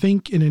just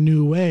think in a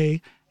new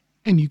way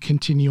and you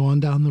continue on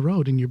down the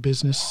road and your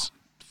business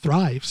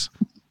thrives.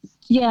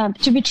 Yeah,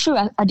 to be true,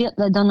 I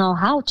don't know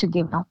how to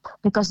give up,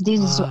 because this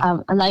is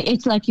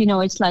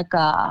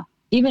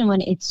even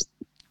when it's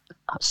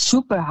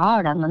super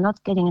hard and I'm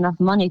not getting enough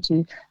money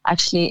to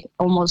actually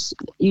almost,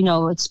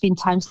 it's been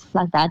times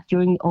like that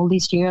during all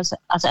these years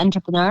as an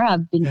entrepreneur.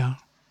 I've been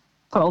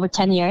for over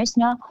 10 years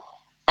now.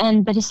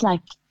 But it's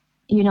like,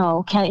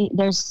 okay,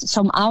 there's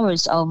some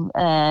hours of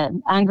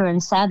anger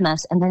and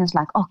sadness. And then it's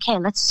like, okay,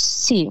 let's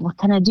see, what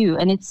can I do?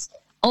 And it's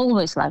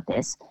always like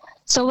this.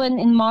 So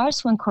in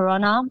March, when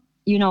Corona,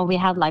 we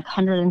have like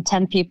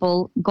 110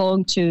 people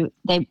going to,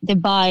 they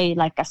buy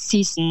like a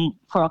season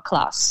for a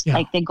class. Yeah.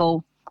 Like they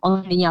go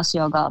on Vinyasa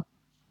Yoga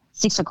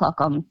 6:00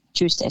 on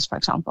Tuesdays, for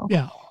example.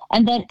 Yeah.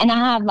 And I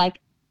have like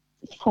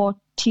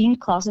 14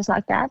 classes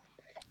like that.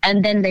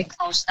 And then they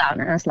close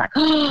down, and I was like,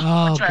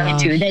 what do I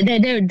do?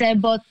 They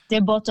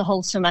bought the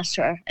whole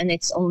semester, and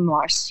it's on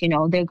Mars.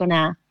 They're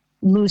gonna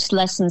lose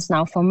lessons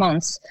now for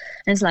months.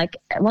 And it's like,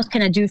 what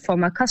can I do for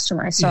my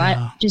customers? So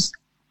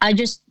I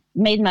just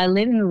made my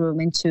living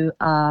room into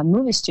a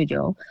movie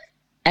studio,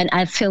 and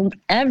I filmed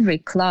every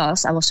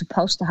class I was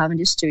supposed to have in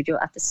the studio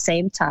at the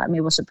same time.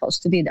 It was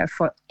supposed to be there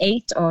for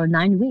 8 or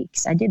 9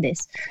 weeks. I did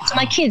this. Wow. So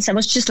my kids, I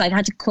was just like, I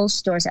had to close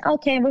the door and say,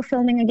 okay, we're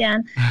filming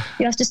again.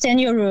 You have to stay in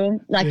your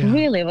room.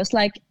 Really, it was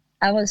like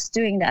I was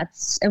doing that.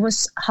 It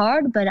was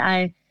hard, but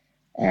I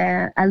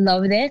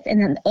loved it.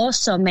 And then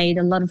also made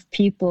a lot of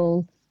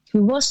people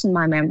who wasn't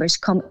my members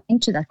come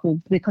into that group,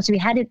 because we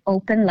had it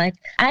open. Like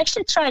I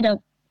actually tried a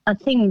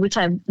thing which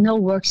I know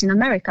works in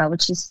America,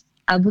 which is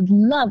I would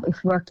love if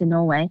it worked in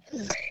Norway.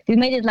 We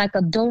made it like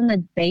a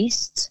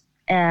donut-based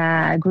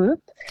group.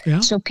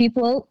 Yeah. So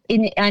people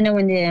I know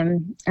in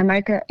the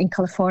America, in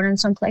California and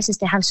some places,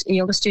 they have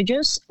yoga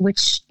studios,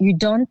 which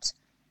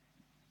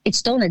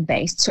it's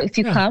donut-based. So if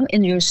you come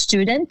and you're a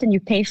student and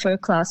you pay for a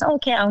class,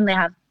 okay, I only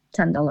have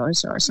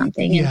 $10 or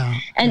something.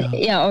 And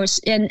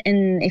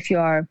if you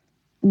are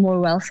more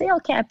wealthy,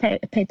 okay, I pay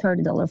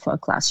 $30 for a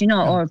class,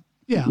 or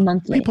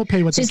monthly. People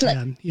pay what they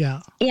can.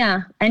 Yeah.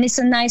 And it's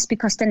so nice,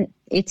 because then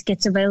it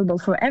gets available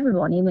for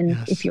everyone, even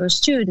if you're a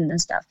student and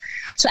stuff.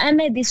 So I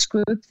made this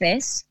group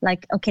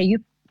like, okay,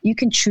 you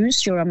can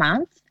choose your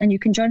amount and you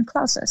can join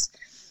classes.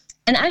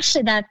 And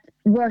actually that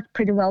worked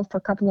pretty well for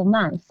a couple of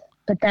months.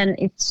 But then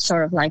it's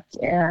sort of like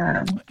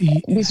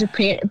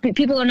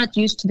people are not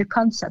used to the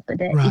concept. But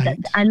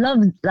I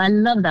love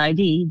the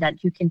idea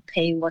that you can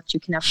pay what you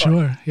can afford.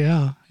 Sure.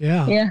 Yeah.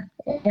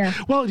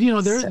 Well,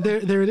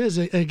 there it is.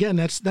 Again,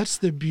 that's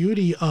the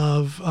beauty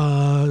of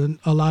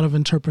a lot of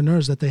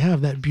entrepreneurs, that they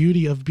have that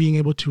beauty of being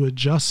able to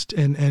adjust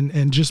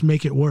and just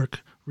make it work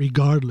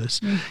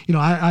regardless.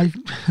 I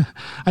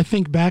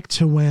think back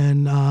to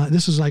when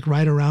this was like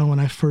right around when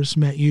I first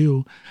met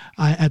you.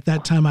 At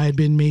that time, I had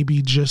been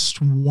maybe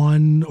just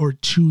 1 or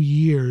 2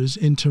 years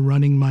into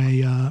running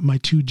my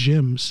 2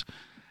 gyms,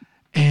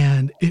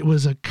 and it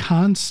was a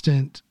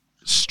constant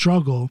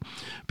struggle,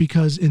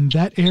 because in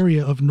that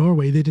area of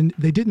Norway, they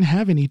didn't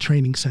have any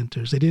training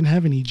centers, they didn't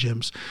have any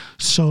gyms.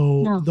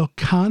 So the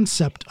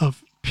concept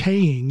of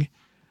paying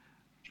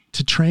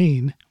to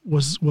train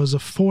was a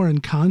foreign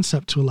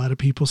concept to a lot of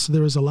people. So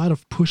there was a lot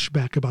of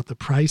pushback about the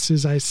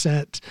prices I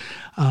set.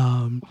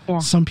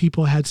 Some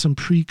people had some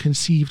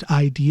preconceived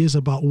ideas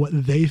about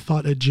what they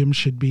thought a gym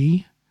should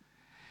be.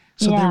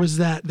 So there was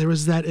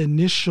that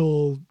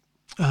initial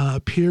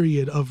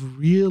period of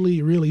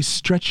really, really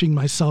stretching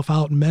myself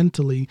out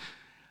mentally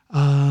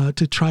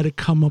to try to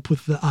come up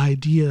with the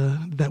idea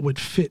that would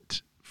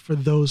fit for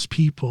those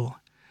people.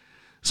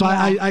 So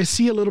I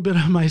see a little bit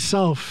of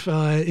myself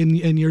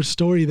in your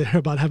story there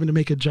about having to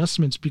make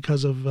adjustments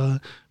because of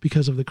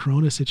the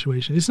Corona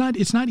situation. It's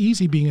not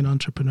easy being an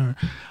entrepreneur,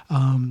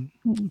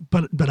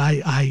 but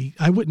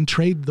I wouldn't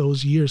trade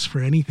those years for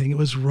anything. It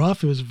was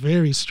rough. It was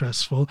very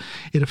stressful.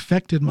 It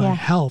affected my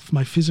health,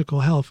 my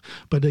physical health.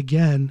 But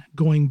again,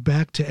 going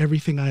back to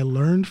everything I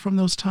learned from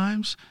those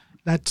times,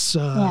 that's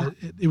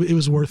it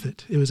was worth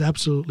it. It was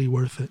absolutely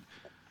worth it.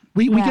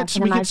 We get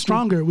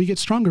stronger. We get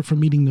stronger from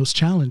meeting those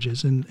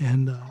challenges, and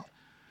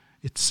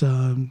it's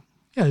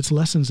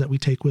lessons that we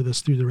take with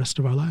us through the rest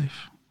of our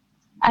life.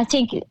 I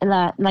think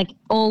like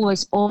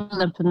always, all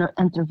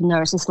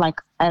entrepreneurs is like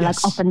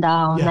up and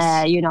down.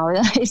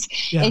 Yes.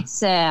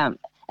 It's and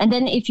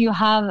then if you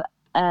have.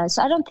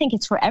 So I don't think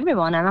it's for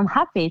everyone, and I'm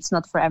happy it's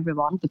not for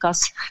everyone,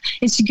 because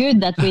it's good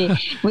that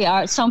we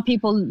are. Some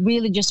people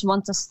really just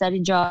want a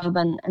steady job,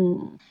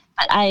 and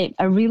I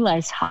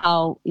realize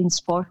how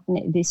important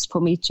it is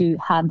for me to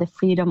have the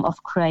freedom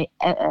of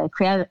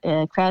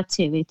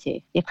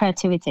creativity.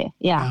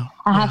 Yeah.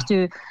 I have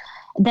to.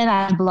 Then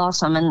I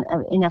blossom, and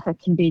if I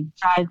can be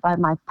driven by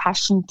my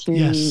passion to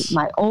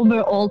my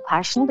overall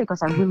passion,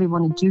 because I really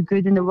want to do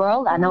good in the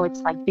world. I know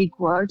it's like big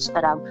words,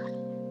 but I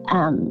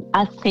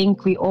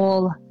think we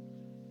all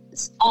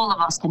of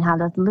us can have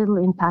that little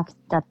impact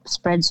that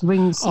spreads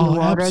rings in the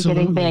water,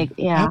 getting big.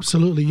 Yeah,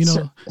 absolutely. You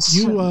know,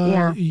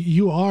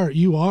 you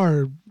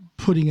are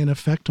putting an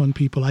effect on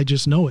people. I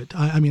just know it.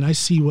 I mean, I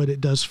see what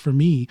it does for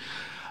me.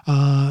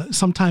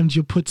 Sometimes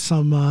you put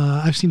some,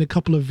 I've seen a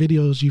couple of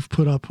videos you've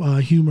put up,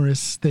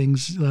 humorous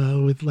things,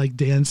 with like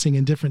dancing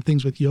and different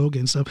things with yoga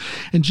and stuff.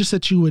 And just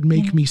that you would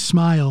make me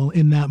smile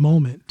in that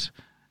moment,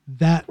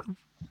 that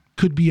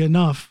could be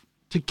enough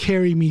to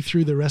carry me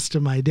through the rest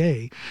of my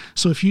day.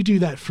 So if you do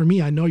that for me,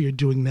 I know you're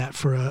doing that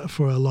for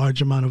a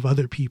large amount of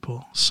other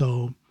people.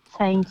 So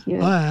thank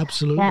you.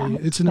 Absolutely. Yeah,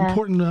 it's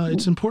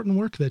important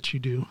work that you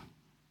do.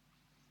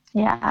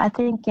 Yeah, I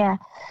think, like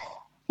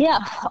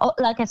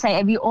I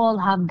say, we all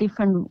have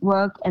different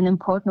work and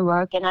important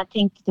work. And I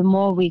think the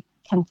more we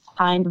can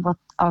find what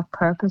our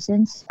purpose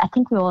is, I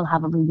think we all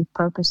have a little bit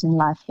purpose in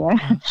life here.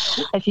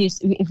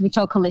 If we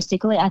talk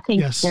holistically, I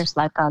think there's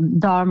like a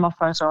dharma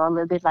for us, or a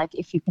little bit like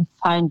if you can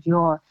find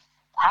your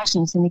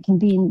passions, and it can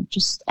be in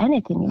just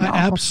anything. You know, I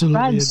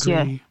absolutely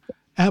agree.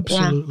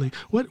 Absolutely.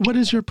 Yeah. What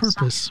is your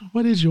purpose?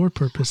 What is your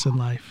purpose in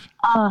life?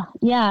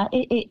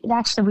 It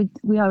actually,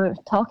 we are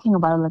talking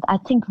about it. I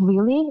think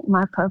really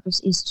my purpose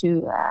is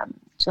to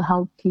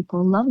help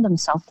people love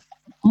themselves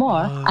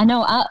more. I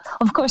know,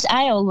 of course,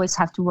 I always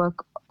have to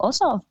work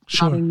also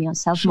loving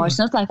myself more. It's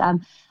not like I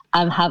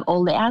have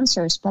all the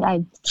answers, but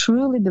I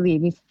truly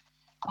believe if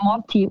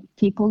more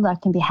people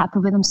that can be happy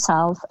with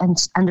themselves and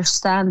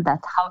understand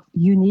that how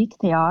unique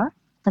they are,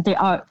 that they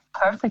are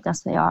perfect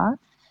as they are,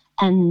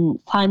 and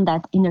find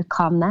that inner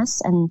calmness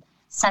and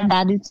send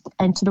that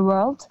into the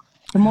world.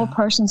 The more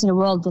persons in the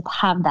world that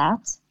have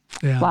that,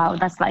 wow,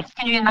 that's like,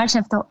 can you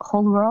imagine if the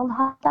whole world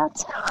had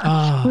that?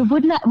 We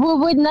would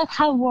not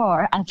have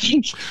war, I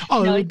think.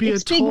 Oh, it would be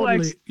it's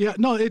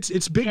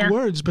big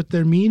words, but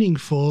they're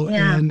meaningful,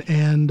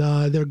 and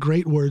they're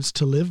great words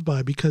to live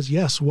by, because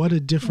yes, what a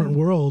different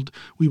world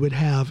we would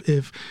have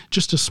if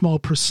just a small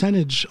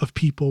percentage of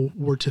people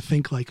were to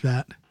think like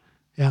that.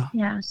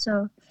 Yeah.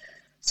 So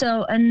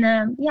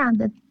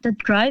that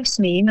drives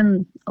me.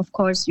 Even, of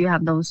course, you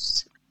have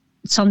those,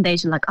 some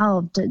days you're like,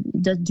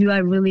 do I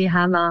really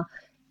have a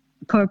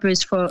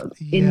purpose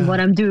in what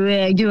I'm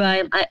doing? We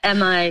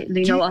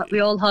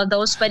all have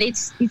those, but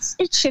it's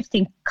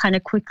shifting kind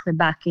of quickly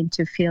back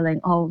into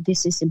feeling,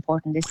 this is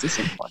important.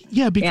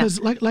 Yeah, because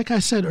like I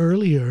said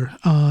earlier,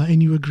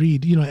 and you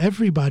agreed,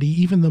 everybody,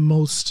 even the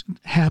most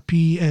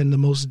happy and the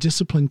most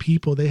disciplined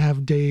people, they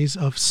have days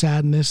of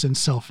sadness and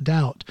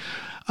self-doubt.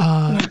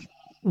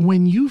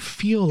 When you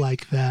feel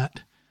like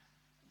that,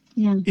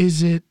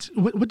 is it,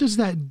 what does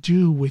that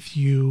do with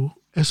you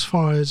as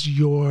far as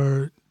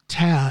your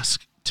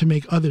task to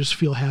make others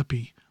feel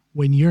happy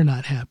when you're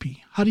not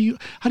happy? How do you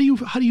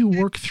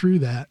work through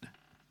that?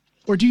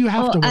 Or do you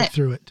have to work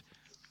through it?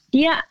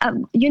 Yeah.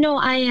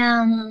 I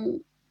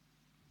am,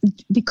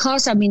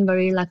 because I've been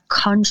very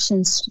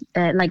conscious,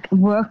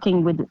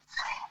 working with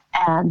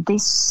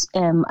this,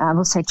 I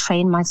will say,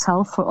 train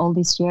myself for all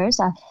these years.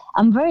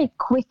 I'm very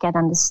quick at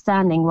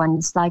understanding when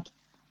it's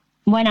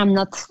when I'm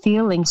not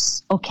feeling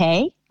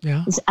okay.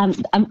 Yeah.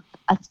 I'm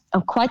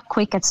quite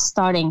quick at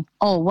starting.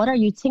 What are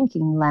you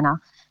thinking, Lena?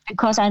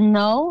 Because I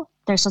know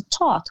there's a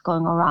thought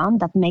going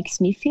around that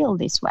makes me feel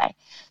this way.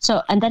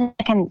 So, and then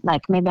I can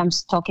maybe I'm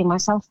talking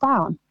myself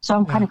down. So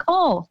I'm kind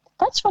of,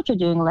 that's what you're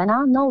doing,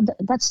 Lena. No,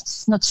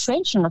 that's not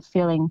strange. You're not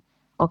feeling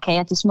okay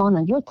at this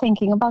moment. You're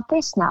thinking about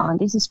this now, and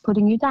this is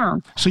putting you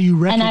down. So you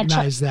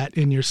recognize that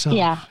in yourself.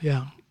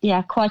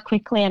 Yeah, quite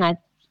quickly. And I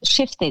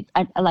shifted.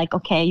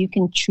 Okay, you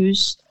can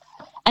choose.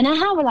 And I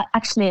have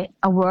actually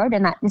a word,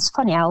 and it's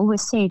funny, I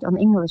always say it on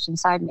English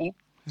inside me.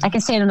 I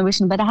can say it on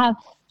Norwegian, but I have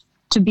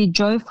to be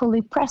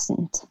joyfully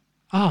present.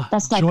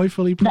 That's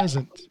joyfully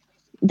present.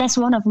 That's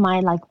one of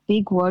my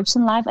big words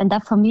in life, and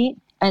that for me,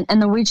 and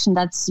Norwegian,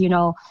 that's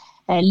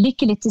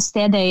lykkelig til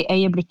stede I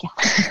øyeblikket.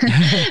 And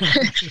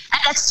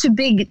that's too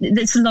big.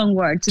 That's a long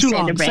word to say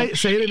in the brain.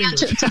 Say it in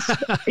English.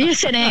 You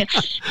said it.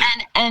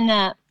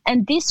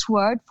 And this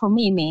word for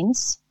me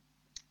means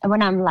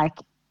when I'm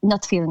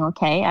not feeling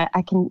okay,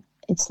 I can.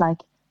 It's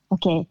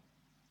okay,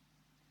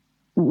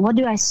 what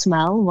do I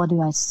smell? What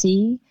do I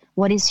see?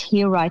 What is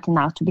here right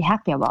now to be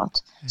happy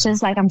about? Yeah. So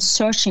it's I'm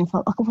searching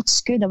for, what's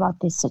good about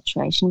this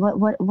situation?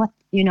 What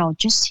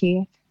just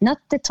here. Not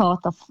the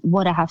thought of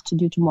what I have to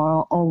do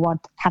tomorrow or what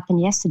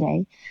happened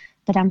yesterday,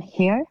 but I'm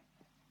here,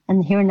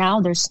 and here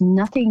now. There's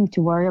nothing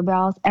to worry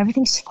about.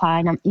 Everything's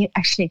fine. I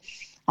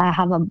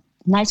have a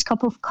nice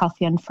cup of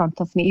coffee in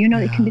front of me.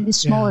 It can be the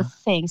smallest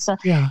thing. So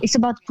it's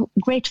about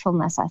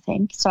gratefulness, I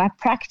think. So I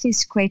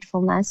practice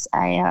gratefulness.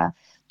 I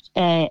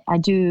do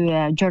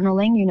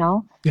journaling,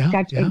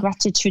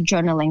 gratitude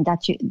journaling.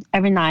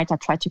 Every night I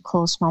try to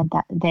close my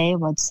day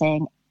with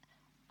saying,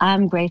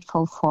 I'm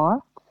grateful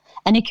for.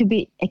 And it could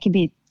be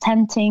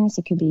 10 things,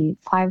 it could be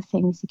 5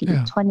 things, it could be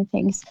 20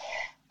 things.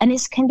 And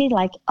it can be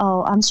like,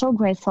 oh, I'm so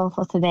grateful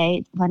for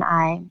today when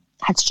I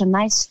had such a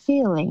nice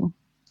feeling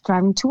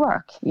driving to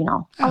work,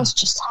 I was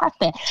just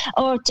happy.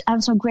 Or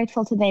I'm so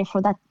grateful today for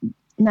that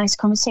nice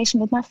conversation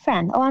with my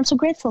friend. Oh, I'm so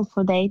grateful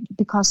for today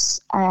because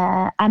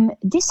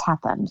this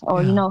happened.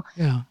 Or,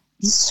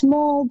 these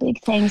small, big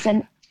things.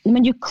 And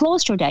when you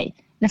close your day,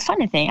 the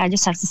funny thing, I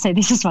just have to say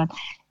this is one,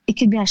 it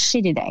could be a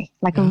shitty day,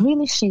 like a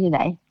really shitty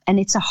day. And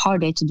it's a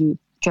hard day to do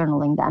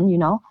journaling then,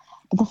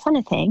 But the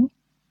funny thing,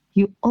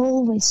 you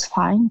always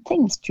find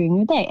things during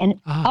your day. And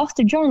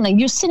after journaling,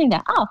 you're sitting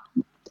there,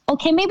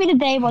 okay, maybe the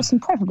day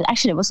wasn't perfect, but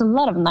actually there was a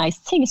lot of nice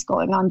things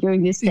going on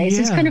during this day.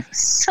 So it's kind of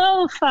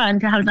so fun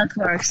to how that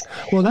works.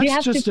 Well,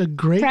 that's just a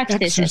great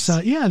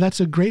exercise. Yeah, that's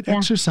a great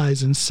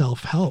exercise in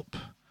self-help.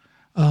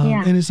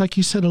 And it's like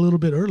you said a little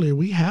bit earlier,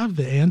 we have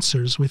the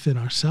answers within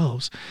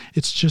ourselves.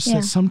 It's just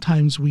that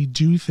sometimes we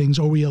do things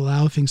or we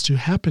allow things to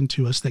happen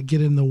to us that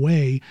get in the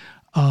way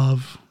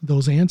of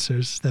those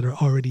answers that are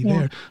already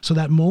there. So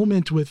that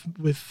moment with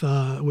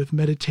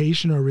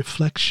meditation or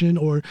reflection,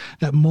 or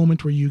that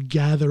moment where you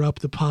gather up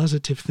the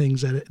positive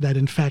things that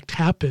in fact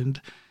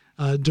happened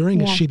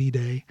during a shitty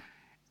day,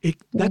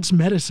 that's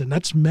medicine.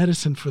 That's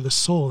medicine for the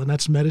soul, and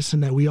that's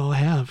medicine that we all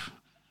have.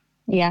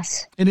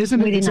 Yes. And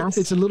isn't it?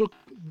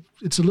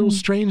 It's a little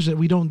strange that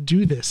we don't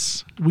do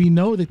this. We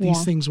know that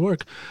these things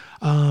work.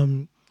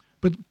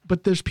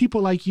 But there's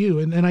people like you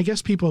and I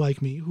guess people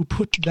like me who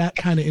put that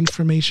kind of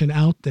information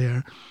out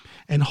there,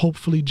 and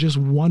hopefully just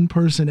one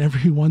person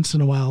every once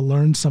in a while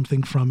learns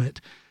something from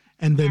it,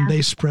 and then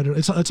they spread it.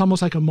 It's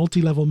almost like a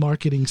multi-level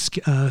marketing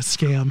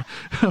scam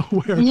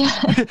where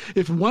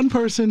if one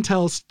person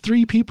tells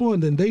 3 people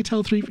and then they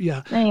tell 3.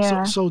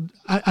 So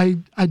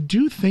I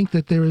do think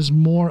that there is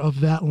more of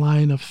that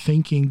line of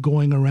thinking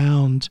going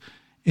around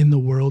in the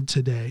world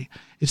today.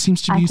 It seems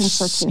to be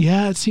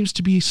it seems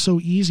to be so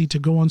easy to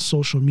go on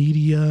social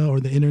media or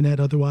the internet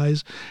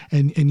otherwise,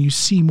 and you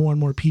see more and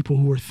more people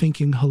who are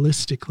thinking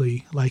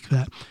holistically like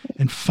that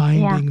and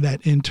finding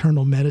that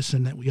internal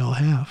medicine that we all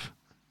have.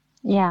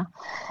 Yeah.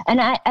 And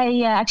I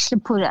actually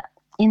put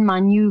in my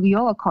new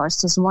yoga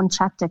course there's one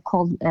chapter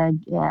called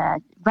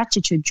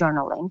gratitude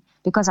journaling,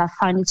 because I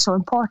find it so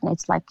important.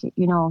 It's like,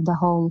 the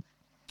whole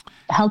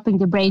helping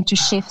the brain to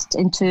shift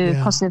into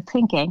positive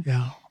thinking.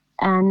 Yeah.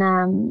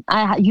 And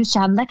I used to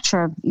have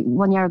lecture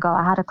 1 year ago.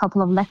 I had a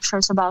couple of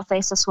lectures about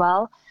this as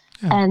well.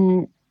 Yeah.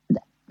 And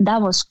I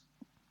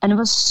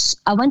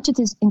went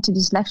into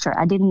this lecture.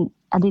 I didn't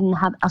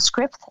have a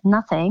script,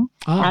 nothing.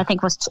 And I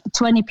think it was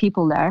 20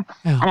 people there.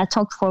 Yeah. And I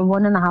talked for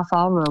 1.5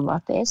 hours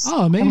about this.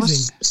 Oh, amazing. It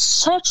was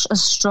such a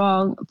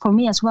strong, for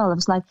me as well. It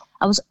was like,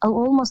 I was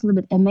almost a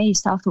little bit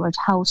amazed afterwards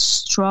how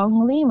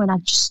strongly, when I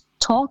just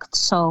talked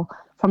so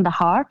from the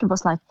heart, it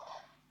was like,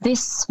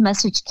 this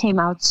message came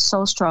out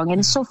so strong.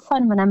 And it's so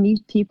fun when I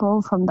meet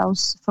people from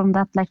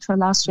that lecture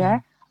last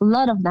year. A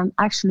lot of them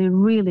actually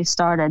really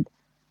started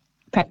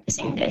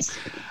practicing this.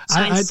 So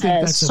I think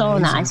that's so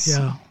amazing.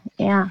 Nice.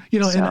 Yeah.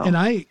 And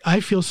I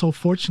feel so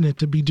fortunate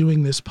to be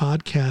doing this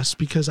podcast,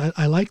 because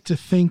I like to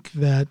think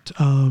that,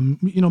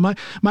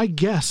 my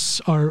guests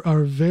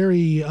are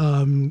very,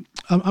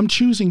 I'm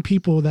choosing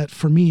people that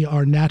for me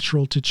are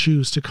natural to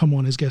choose to come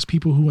on as guests,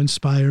 people who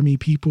inspire me,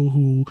 people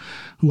who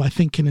I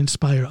think can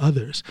inspire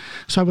others.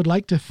 So I would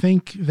like to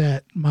think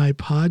that my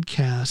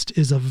podcast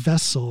is a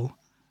vessel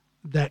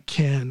that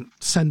can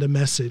send a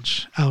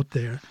message out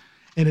there.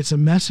 And it's a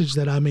message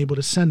that I'm able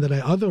to send that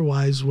I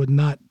otherwise would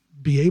not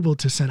be able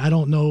to send. I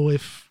don't know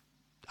if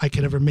I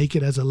could ever make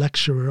it as a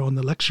lecturer on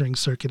the lecturing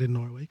circuit in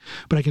Norway,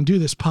 but I can do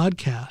this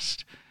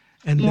podcast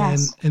and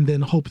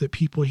then hope that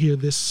people hear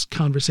this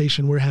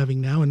conversation we're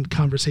having now and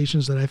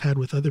conversations that I've had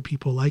with other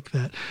people like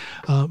that.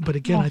 But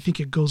again, I think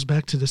it goes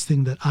back to this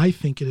thing that I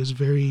think it is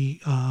very,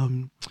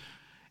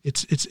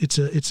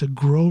 it's a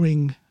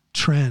growing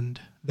trend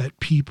that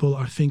people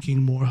are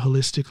thinking more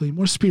holistically,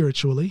 more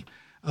spiritually,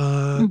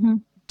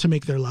 to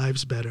make their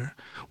lives better.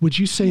 Would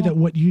you say that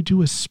what you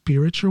do is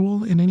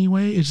spiritual in any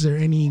way? Is there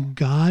any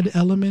God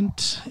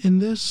element in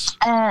this?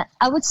 I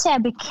would say I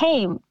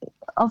became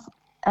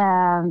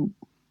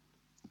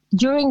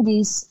during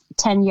these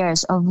 10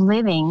 years of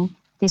living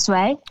this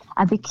way,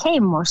 I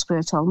became more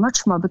spiritual,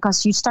 much more,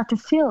 because you start to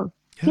feel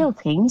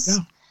things.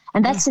 Yeah.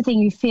 And that's the thing,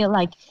 you feel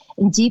like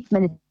in deep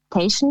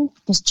meditation,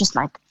 there's just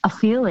like a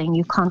feeling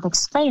you can't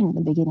explain in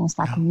the beginning. It's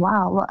like,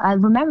 wow. Well, I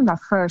remember my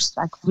first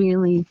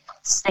really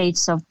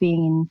states of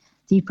being in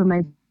deeper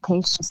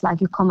meditation. It's like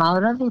you come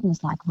out of it and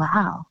it's like,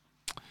 wow,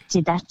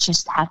 did that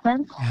just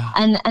happen? Yeah.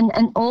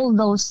 And all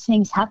those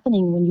things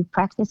happening when you're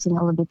practicing a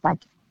little bit like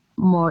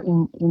more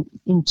in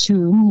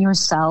tuning to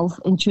yourself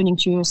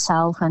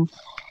and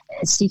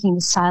seeking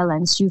the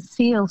silence, you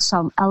feel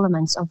some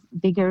elements of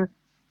bigger,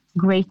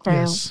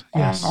 greater.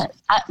 Yes.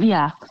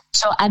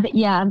 So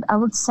I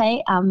would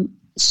say I'm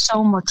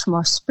so much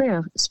more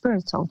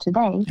spiritual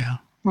today. Yeah.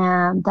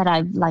 That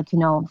I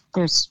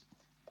there's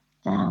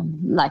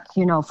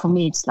for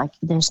me it's like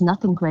there's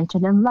nothing greater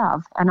than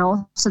love, and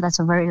also that's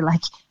a very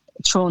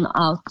thrown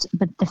out.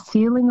 But the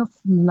feeling of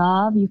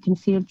love you can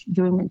feel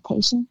during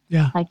meditation,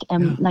 like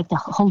the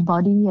whole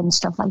body and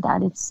stuff like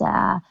that. It's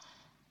I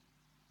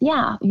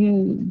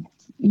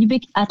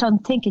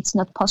don't think it's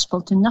not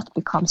possible to not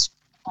become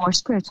more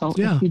spiritual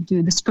if you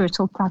do the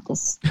spiritual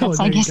practice.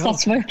 I guess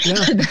that's where.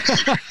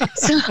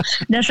 So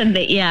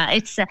definitely,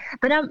 it's.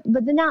 But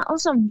then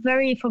also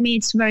for me,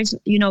 it's very.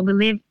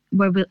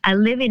 I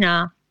live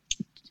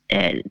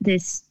in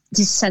this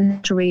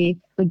century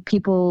with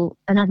people,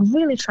 and I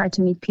really try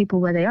to meet people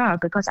where they are,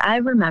 because I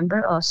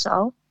remember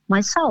also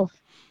myself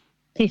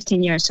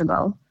 15 years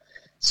ago.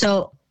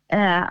 So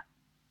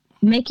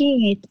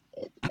making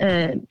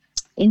it.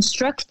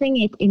 Instructing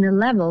it in a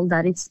level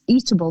that it's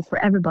eatable for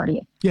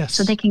everybody. Yes.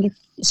 So they can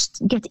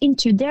get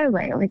into their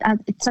way of it.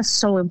 It's just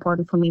so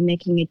important for me,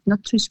 making it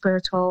not too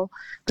spiritual,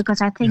 because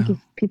I think if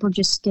people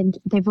just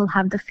they will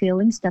have the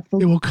feelings that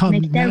it will come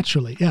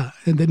naturally.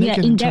 And then they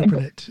can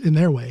interpret it in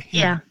their way.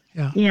 Yeah.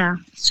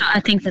 So I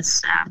think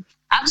that's.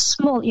 I have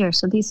small ears,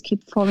 so these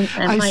keep falling.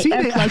 And my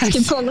AirPods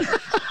keep falling.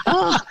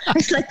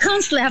 It's like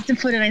constantly have to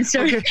put them in.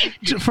 Sorry.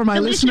 For my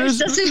listeners,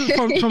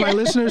 for my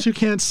listeners who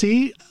can't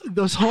see,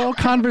 this whole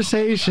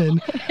conversation,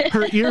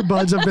 her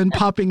earbuds have been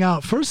popping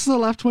out. First the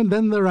left one,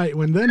 then the right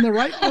one, then the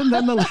right one,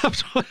 then the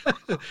left one.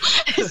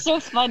 It's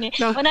so funny.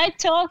 Now, when I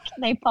talk,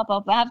 they pop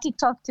up. I have to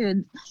talk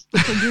to the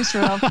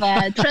producer of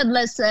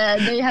Threadless.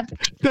 They have.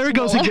 There it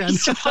goes again.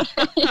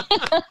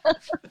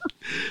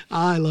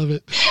 I love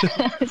it.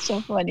 It's so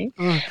funny.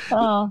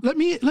 Let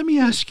me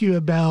ask you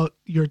about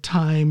your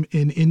time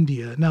in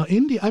India. Now,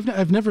 India,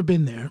 I've never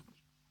been there,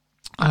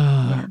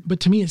 but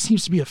to me, it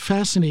seems to be a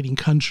fascinating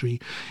country.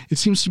 It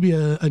seems to be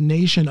a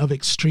nation of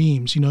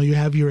extremes. You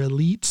have your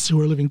elites who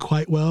are living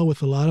quite well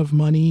with a lot of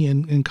money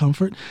and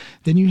comfort.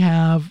 Then you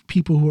have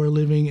people who are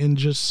living in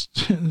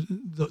just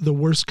the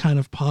worst kind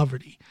of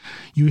poverty.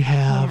 You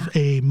have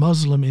a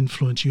Muslim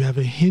influence. You have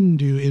a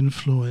Hindu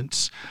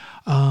influence.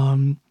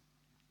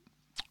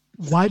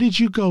 Why did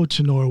you go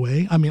to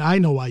Norway? I mean, I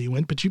know why you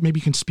went, but you maybe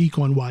can speak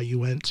on why you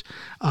went.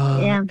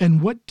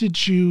 And what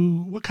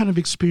kind of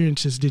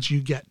experiences did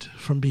you get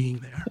from being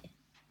there?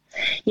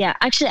 Yeah,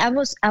 actually,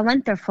 I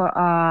went there for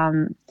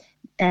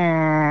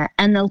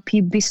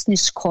NLP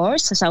business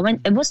course. So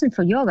it wasn't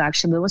for yoga,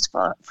 actually. It was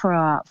for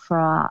a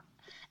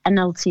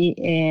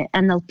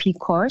NLP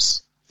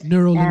course.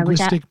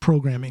 Neuro-linguistic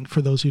programming,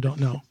 for those who don't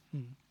know.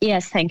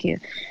 Yes, thank you.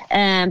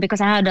 Because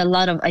I had a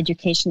lot of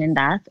education in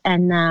that.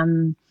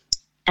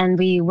 And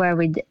we were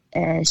with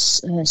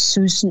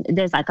Susan.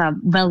 There's like a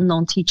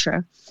well-known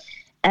teacher.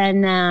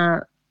 And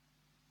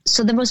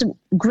so there was a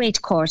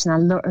great course, and I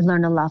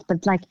learned a lot.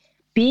 But like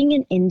being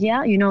in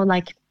India,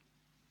 like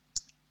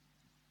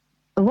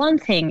one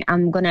thing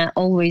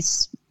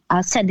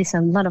I've said this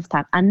a lot of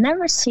times, I've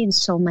never seen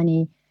so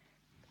many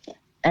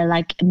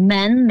like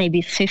men,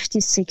 maybe 50,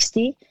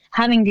 60,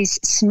 having this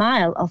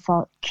smile of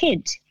a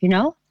kid,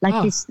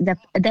 this,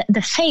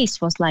 the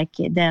face was like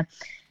the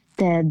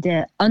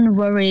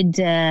unworried,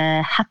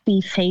 happy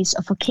face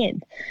of a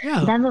kid.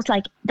 Yeah.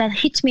 That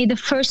hit me the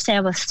first day I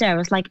was there. It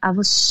was like, I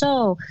was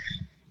so,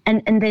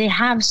 and they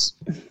have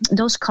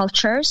those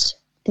cultures,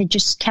 they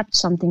just kept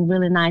something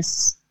really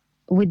nice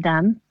with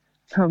them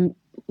from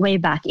way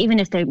back, even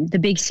if the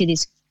big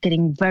cities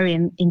getting very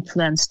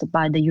influenced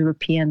by the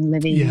European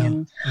living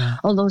and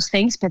all those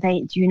things. But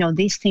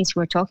these things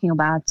we're talking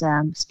about,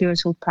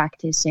 spiritual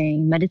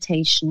practicing,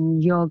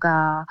 meditation,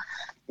 yoga,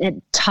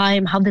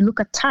 time, how they look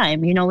at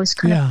time, it's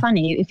kind of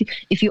funny.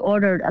 If you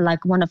ordered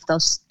like one of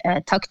those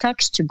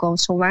tuk-tuks to go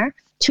somewhere,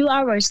 2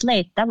 hours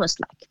late, that was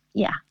like,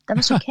 that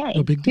was okay.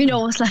 No big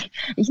deal. It was like,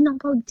 no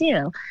big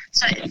deal.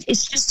 So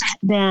it's just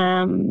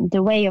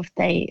the way of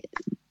they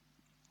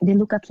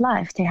look at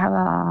life. They have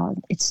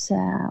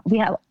we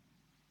have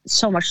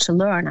so much to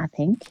learn, I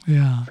think,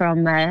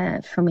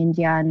 from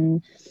India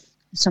and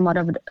some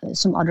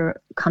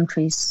other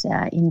countries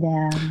in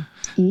the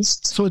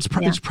East. So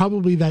it's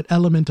probably that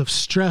element of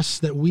stress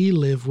that we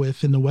live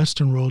with in the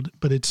Western world,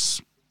 but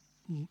it's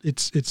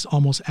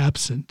almost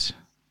absent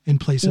in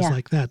places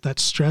like that. That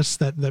stress,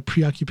 that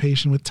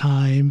preoccupation with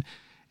time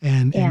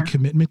and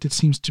commitment, it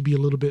seems to be a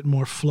little bit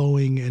more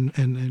flowing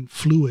and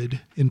fluid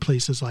in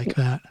places like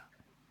that.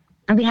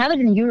 And we have it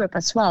in Europe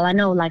as well. I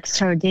know, like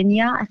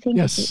Sardinia, I think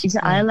is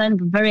an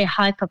island, very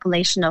high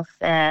population of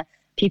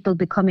people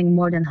becoming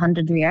more than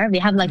 100 years. We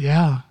have like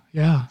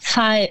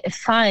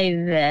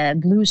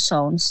five blue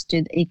zones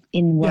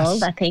in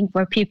world, I think,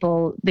 where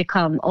people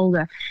become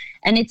older.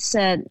 And it's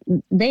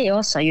they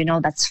also,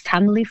 that's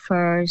family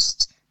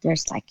first.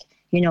 There's like,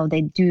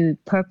 they do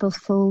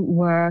purposeful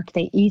work.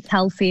 They eat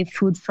healthy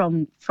food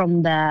from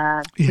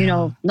the,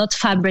 not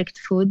fabric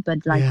food,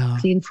 but like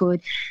clean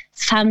food,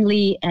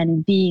 family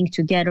and being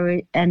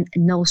together and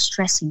no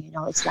stressing,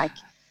 it's like,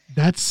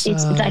 it's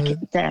like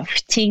the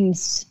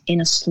things in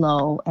a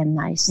slow and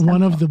nice tempo.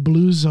 One of the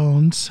blue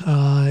zones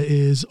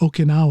is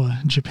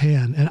Okinawa,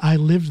 Japan, and I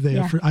lived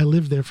there for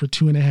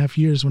 2.5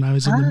 years when I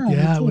was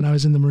when I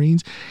was in the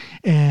Marines,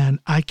 and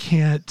I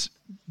can't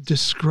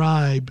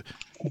describe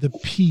the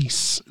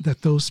peace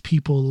that those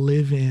people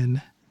live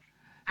in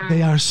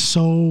They are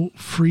so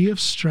free of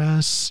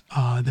stress.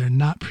 They're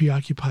not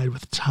preoccupied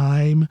with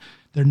time.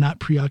 They're not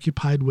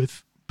preoccupied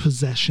with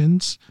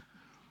possessions.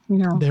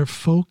 No. Their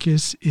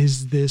focus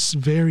is this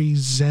very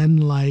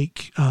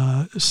Zen-like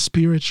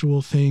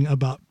spiritual thing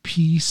about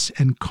peace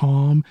and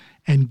calm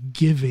and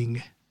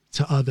giving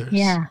to others.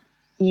 Yeah.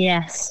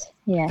 Yes.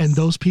 Yes. And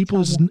those people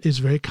is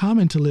very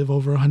common to live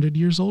over 100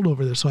 years old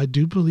over there. So I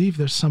do believe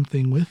there's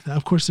something with that.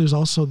 Of course, there's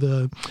also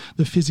the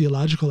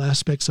physiological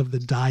aspects of the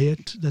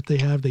diet that they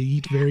have. They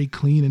eat very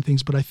clean and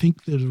things. But I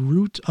think the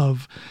root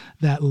of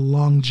that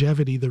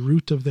longevity, the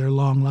root of their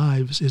long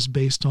lives is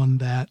based on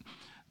that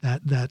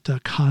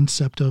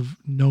concept of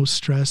no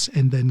stress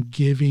and then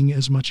giving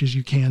as much as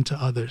you can to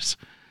others.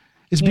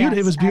 It's beautiful.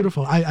 It was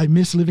beautiful. I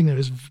miss living there.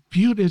 It's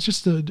beautiful. It's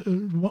just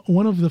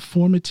one of the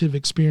formative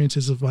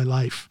experiences of my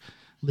life,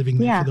 living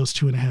there for those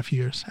 2.5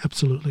 years.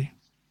 Absolutely.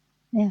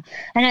 Yeah.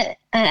 And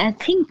I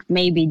think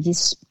maybe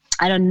this,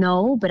 I don't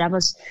know, but I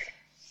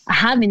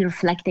have been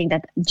reflecting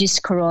that this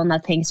Corona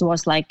things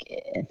was like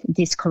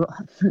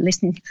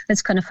listen,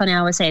 it's kind of funny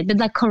how I say it, but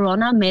like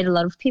Corona made a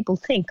lot of people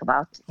think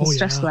about the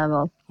stress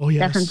level. Oh,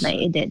 yes.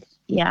 Definitely it did.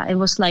 Yeah, it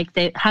was like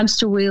the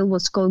hamster wheel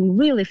was going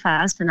really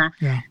fast, and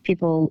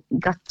people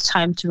got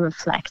time to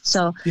reflect.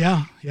 So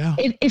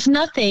if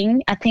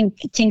nothing, I think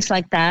things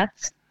like that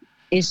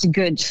is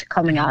good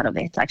coming out of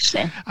it.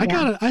 Actually, I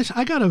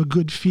got a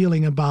good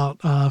feeling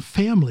about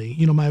family.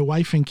 You know, my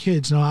wife and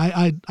kids. Now,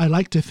 I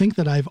like to think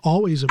that I've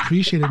always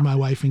appreciated my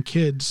wife and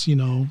kids. You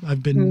know,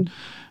 I've been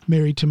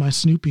married to my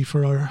Snoopy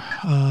for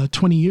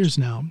 20 years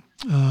now.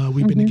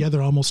 We've been together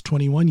almost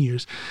 21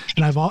 years,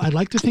 and I'd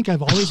like to think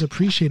I've always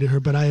appreciated her,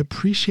 but I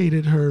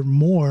appreciated her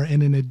more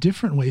and in a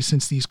different way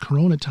since these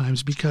Corona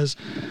times, because,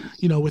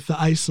 you know, with the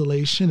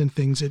isolation and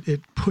things,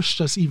 it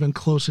pushed us even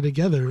closer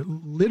together.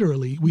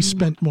 Literally, we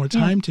spent more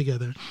time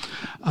together.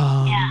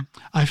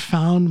 I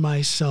found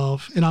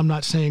myself, and I'm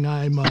not saying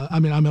I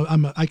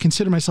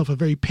consider myself a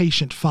very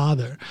patient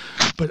father,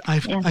 but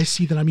I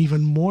see that I'm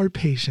even more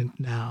patient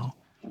now.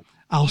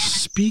 I'll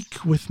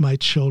speak with my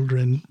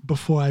children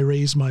before I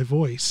raise my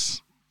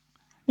voice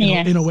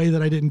in a way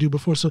that I didn't do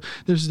before. So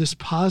there's this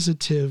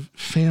positive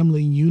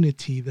family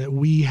unity that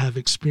we have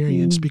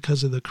experienced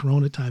because of the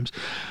Corona times.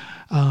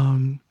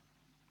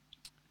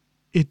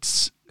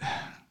 It's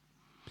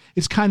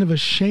kind of a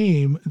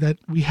shame that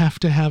we have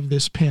to have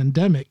this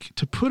pandemic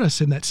to put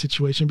us in that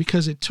situation,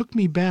 because it took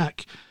me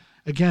back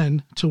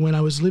again to when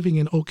I was living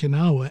in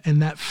Okinawa,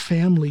 and that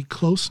family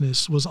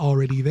closeness was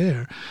already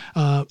there.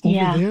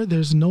 Over there,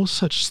 there's no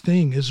such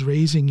thing as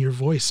raising your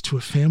voice to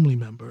a family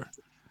member.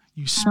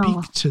 You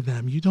speak to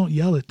them. You don't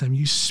yell at them.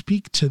 You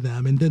speak to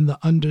them, and then the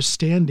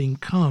understanding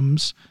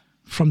comes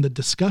from the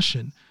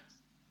discussion.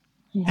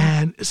 Yeah.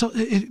 And so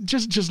it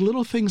just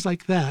little things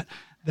like that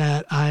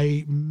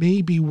I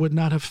maybe would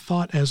not have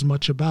thought as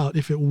much about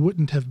if it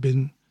wouldn't have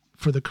been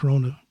for the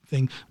Corona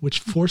thing, which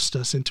forced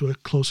us into a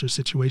closer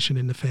situation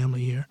in the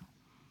family here.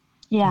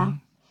 Yeah.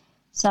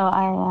 So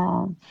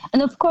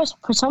and of course,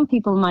 for some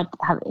people might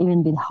have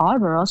even been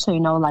harder also, you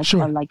know, like,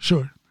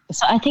 sure.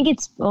 So I think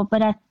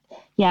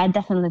I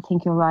definitely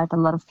think you're right. A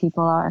lot of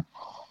people are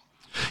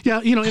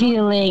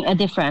feeling a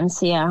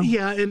difference. And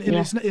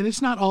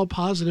it's not all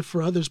positive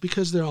for others,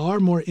 because there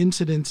are more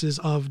incidences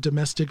of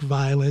domestic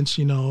violence.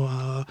 You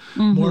know,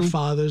 more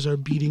fathers are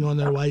beating on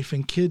their wife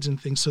and kids and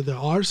things. So there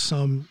are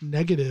some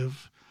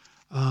negative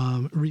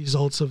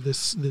results of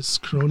this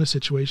Corona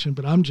situation,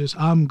 but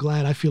I'm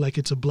glad. I feel like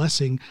it's a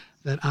blessing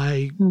that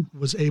I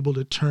was able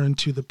to turn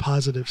to the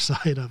positive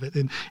side of it,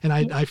 and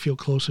I feel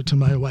closer to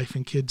my wife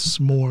and kids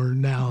more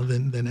now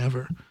than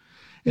ever.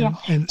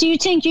 And do you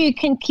think you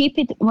can keep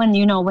it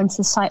when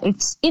society,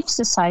 if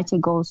society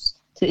goes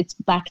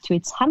back to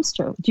its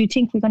hamster? Do you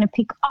think we're going to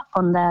pick up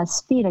on the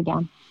speed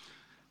again?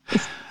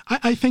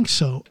 I think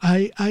so.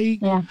 I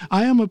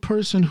am a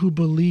person who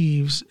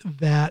believes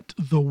that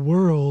the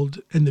world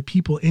and the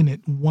people in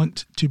it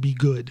want to be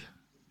good.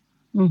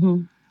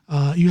 Mm-hmm.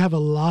 You have a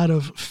lot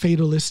of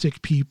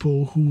fatalistic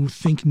people who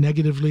think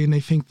negatively, and they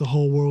think the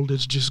whole world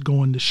is just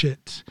going to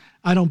shit.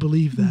 I don't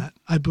believe that.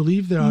 I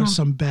believe there are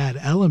some bad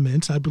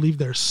elements. I believe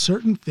there are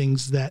certain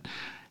things that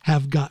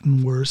have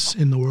gotten worse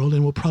in the world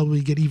and will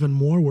probably get even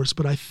more worse.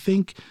 But I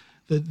think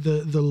that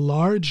the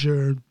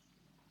larger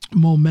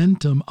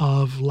momentum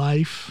of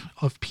life,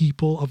 of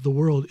people, of the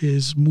world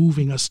is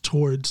moving us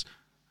towards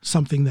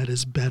something that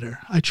is better.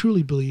 I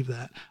truly believe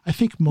that. I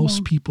think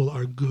most people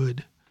are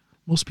good.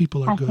 Most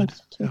people are good. Think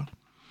so too.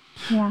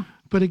 Yeah.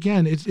 But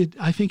again,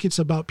 I think it's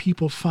about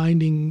people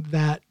finding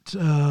out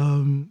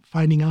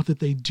that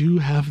they do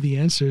have the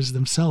answers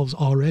themselves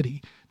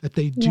already, that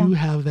they do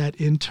have that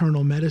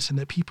internal medicine,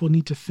 that people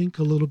need to think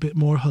a little bit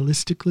more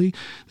holistically,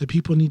 that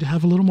people need to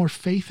have a little more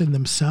faith in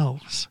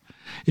themselves.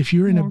 If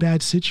you're in a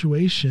bad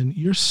situation,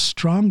 you're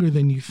stronger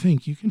than you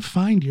think. You can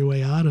find your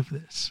way out of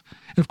this.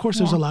 And of course,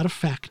 there's a lot of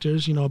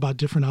factors, about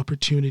different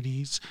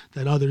opportunities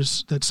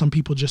that some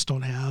people just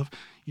don't have.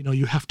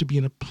 You have to be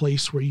in a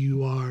place where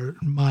you are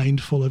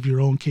mindful of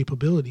your own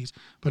capabilities.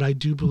 But I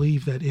do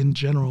believe that in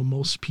general,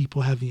 most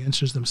people have the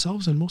answers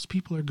themselves, and most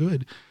people are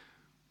good.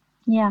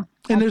 Yeah.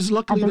 And there's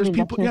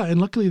people,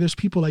 and luckily there's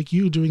people like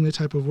you doing the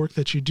type of work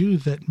that you do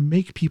that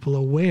make people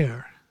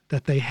aware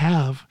that they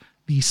have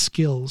these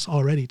skills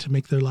already to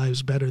make their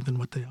lives better than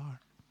what they are.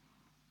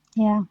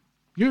 Yeah.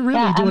 You're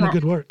really doing a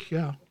good work.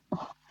 Yeah.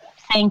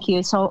 Thank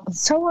you. So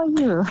are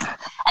you.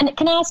 And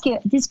can I ask you,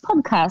 this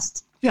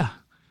podcast? Yeah.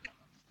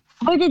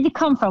 Where did it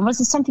come from? Was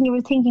it something you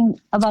were thinking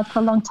about for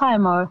a long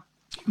time, or?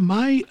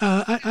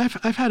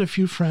 I've had a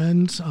few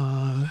friends,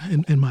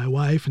 and my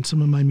wife and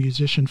some of my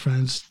musician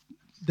friends.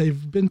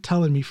 They've been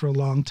telling me for a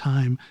long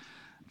time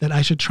that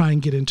I should try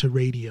and get into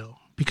radio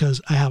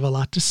because I have a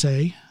lot to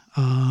say,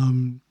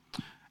 and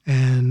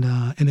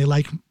they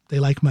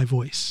like my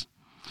voice.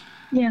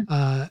 Yeah.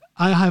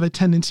 I have a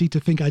tendency to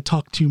think I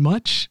talk too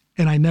much,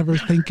 and I never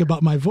think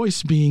about my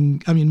voice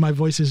my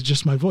voice is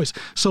just my voice.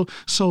 So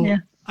yeah.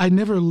 I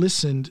never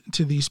listened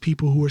to these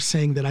people who were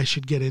saying that I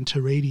should get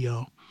into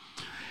radio.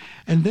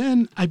 And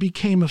then I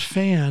became a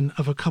fan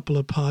of a couple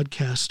of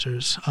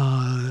podcasters,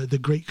 the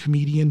great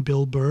comedian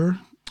Bill Burr.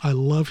 I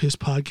love his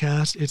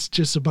podcast. It's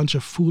just a bunch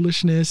of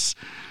foolishness,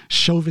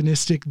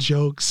 chauvinistic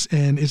jokes,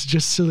 and it's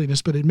just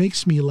silliness, but it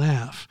makes me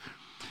laugh.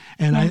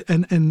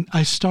 And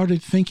I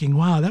started thinking,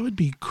 wow, that would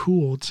be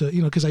cool to,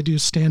 because I do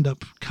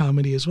stand-up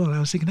comedy as well. And I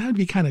was thinking that would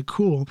be kind of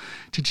cool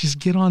to just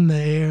get on the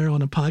air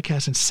on a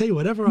podcast and say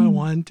whatever I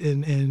want.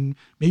 And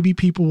maybe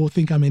people will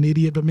think I'm an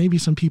idiot, but maybe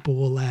some people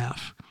will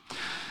laugh.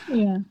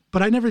 Yeah.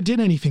 But I never did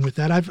anything with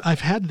that.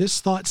 I've had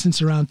this thought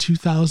since around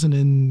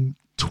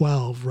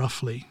 2012,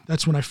 roughly.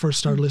 That's when I first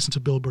started listening to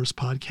Bill Burr's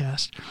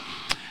podcast.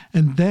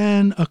 And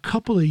then a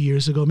couple of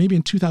years ago, maybe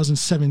in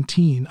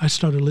 2017, I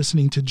started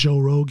listening to Joe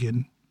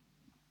Rogan.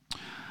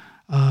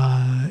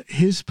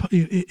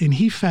 And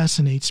he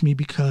fascinates me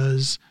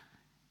because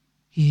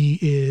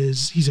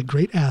he's a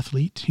great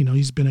athlete.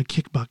 He's been a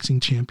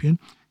kickboxing champion.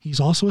 He's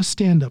also a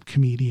stand-up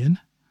comedian.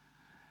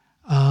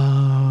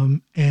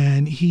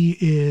 And he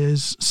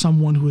is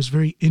someone who is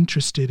very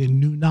interested in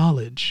new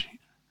knowledge.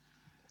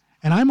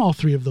 And I'm all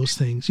three of those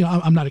things.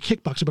 I'm not a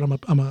kickboxer, but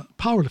I'm a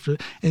powerlifter.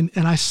 And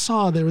I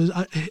saw there was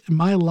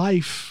my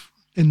life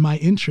and my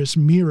interests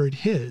mirrored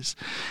his.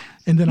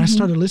 And then I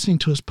started listening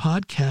to his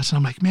podcast, and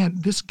I'm like, man,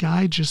 this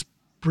guy just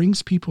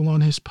brings people on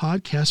his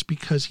podcast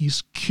because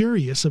he's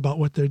curious about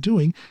what they're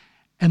doing.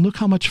 And look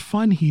how much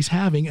fun he's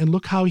having, and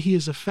look how he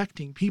is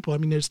affecting people. I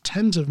mean, there's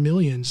tens of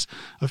millions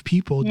of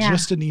people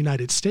just in the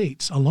United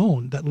States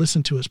alone that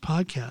listen to his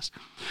podcast.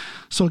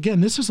 So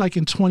again, this is like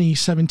in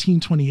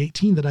 2017,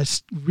 2018 that I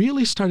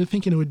really started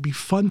thinking it would be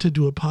fun to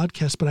do a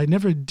podcast, but I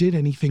never did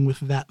anything with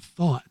that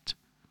thought.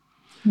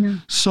 No.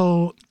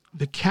 So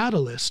the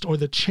catalyst or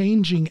the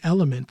changing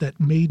element that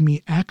made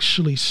me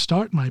actually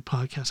start my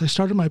podcast, I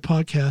started my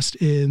podcast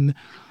in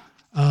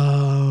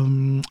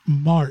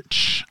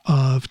March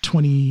of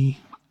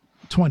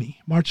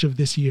 2020, March of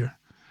this year.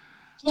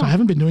 So I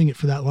haven't been doing it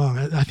for that long.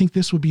 I think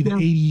this would be the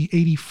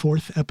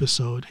 84th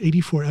episode,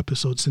 84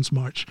 episodes since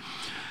March.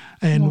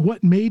 And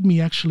what made me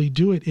actually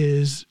do it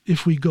is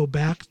if we go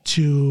back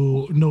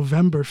to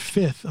November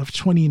 5th of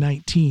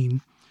 2019,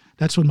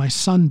 that's when my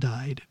son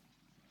died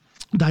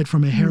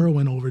from a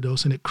heroin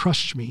overdose, and it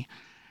crushed me.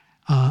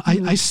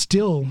 I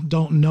still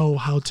don't know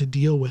how to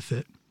deal with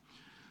it.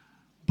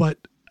 But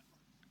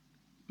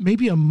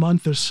maybe a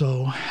month or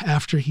so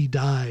after he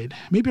died,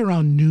 maybe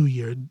around New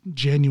Year,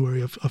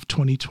 January of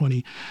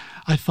 2020,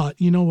 I thought,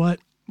 you know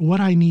what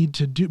I need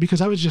to do,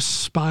 because I was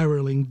just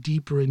spiraling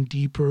deeper and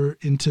deeper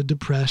into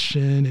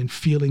depression and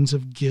feelings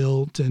of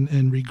guilt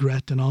and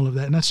regret and all of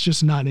that. And that's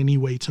just not any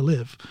way to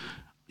live.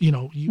 We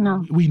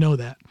know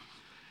that.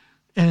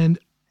 And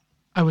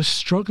I was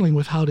struggling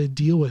with how to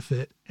deal with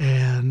it.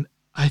 And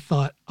I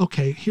thought,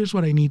 okay, here's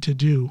what I need to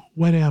do.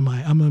 What am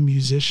I? I'm a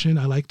musician.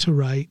 I like to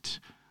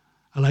write.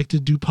 I like to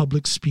do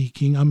public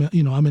speaking. I'm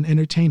an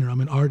entertainer. I'm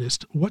an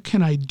artist. What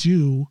can I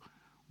do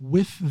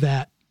with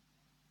that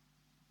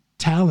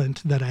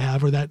talent that I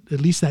have, or that at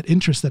least that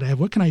interest that I have?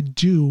 What can I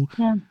do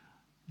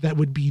that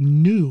would be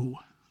new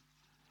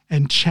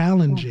and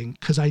challenging?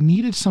 Because I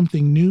needed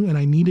something new, and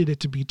I needed it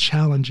to be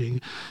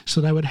challenging so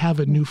that I would have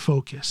a new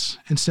focus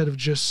instead of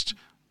just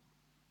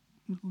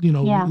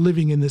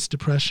living in this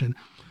depression.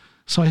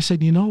 So I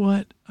said, you know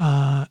what?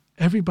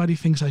 Everybody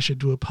thinks I should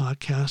do a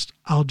podcast.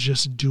 I'll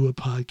just do a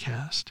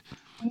podcast.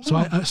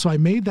 Yeah. So I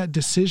made that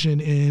decision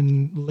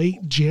in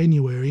late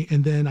January,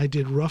 and then I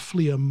did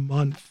roughly a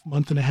month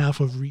and a half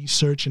of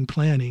research and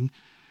planning.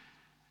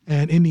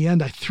 And in the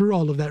end, I threw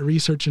all of that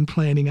research and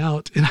planning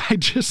out, and I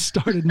just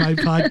started my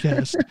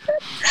podcast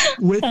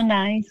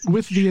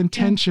with the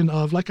intention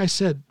of, like I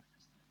said,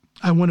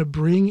 I want to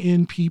bring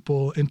in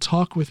people and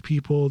talk with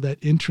people that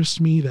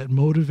interest me, that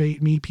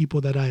motivate me, people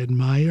that I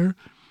admire.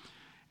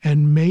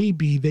 And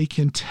maybe they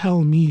can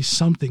tell me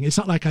something. It's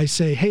not like I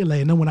say, hey,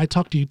 Lena, when I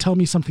talk to you, tell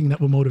me something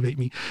that will motivate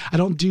me. I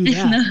don't do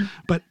that.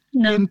 But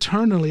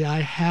internally,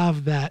 I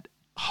have that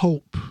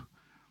hope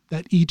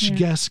that each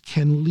guest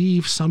can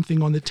leave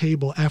something on the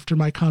table after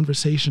my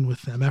conversation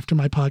with them, after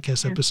my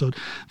podcast episode,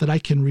 that I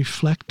can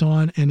reflect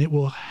on, and it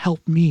will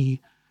help me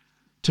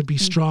to be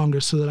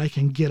stronger so that I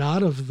can get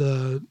out of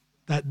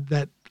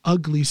that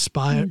ugly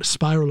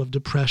spiral of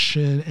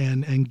depression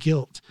and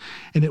guilt,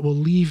 and it will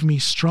leave me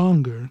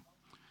stronger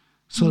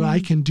so that I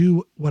can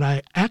do what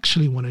I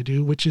actually want to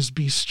do, which is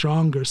be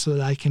stronger so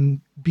that I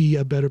can be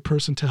a better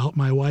person to help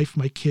my wife,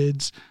 my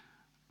kids,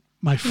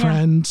 my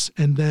friends,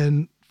 and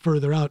then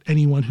further out,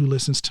 anyone who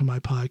listens to my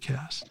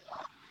podcast.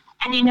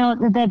 And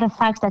the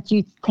fact that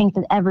you think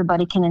that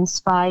everybody can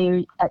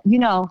inspire,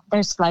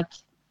 there's like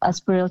a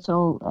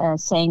spiritual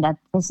saying that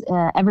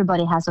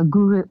everybody has a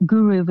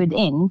guru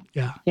within.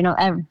 Yeah.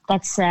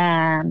 That's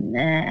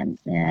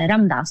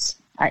Ramdas.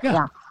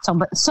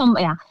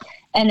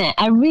 And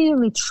I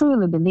really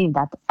truly believe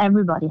that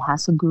everybody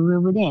has a guru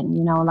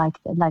within. Like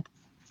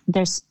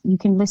you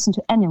can listen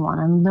to anyone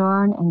and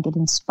learn and get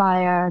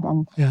inspired,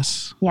 and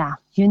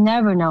you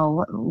never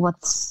know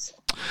what's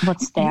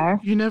there.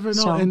 You never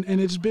know. So, and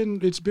it's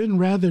been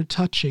rather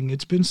touching.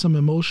 It's been some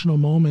emotional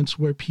moments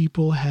where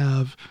people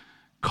have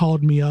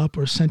called me up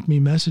or sent me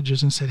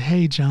messages and said,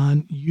 "Hey,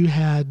 John, you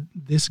had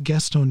this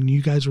guest on and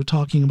you guys were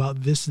talking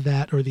about this,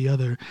 that, or the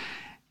other,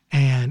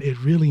 and it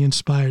really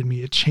inspired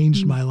me. It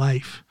changed my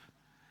life."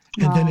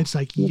 And then it's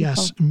like, beautiful.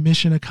 Yes,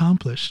 mission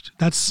accomplished.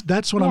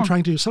 That's what I'm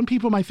trying to do. Some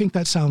people might think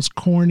that sounds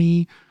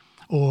corny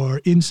or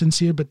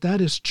insincere, but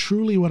that is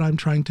truly what I'm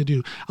trying to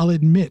do. I'll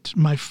admit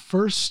my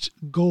first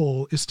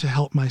goal is to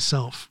help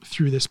myself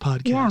through this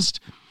podcast.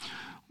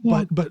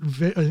 Yeah. But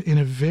in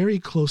a very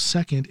close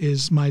second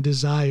is my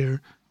desire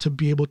to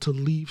be able to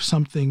leave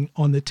something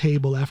on the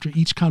table after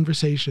each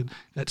conversation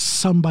that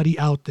somebody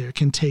out there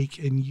can take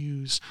and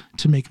use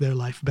to make their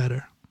life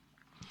better.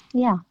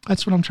 Yeah.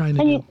 That's what I'm trying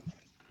to do.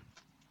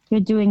 You're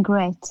doing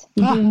great.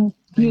 You're doing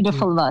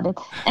beautiful about it.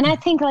 And I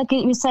think, like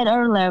you said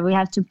earlier, we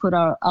have to put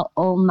our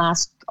own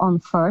mask on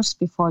first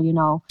before,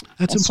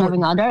 that's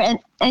serving other.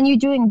 And you're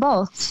doing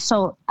both.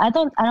 So I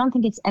don't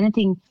think it's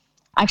anything.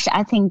 Actually,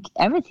 I think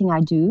everything I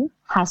do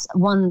has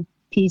one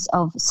piece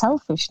of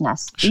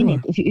selfishness in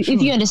it.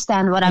 If you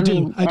understand what I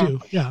mean. I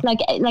do. Yeah. Like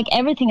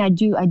everything I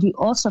do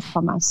also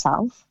for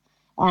myself,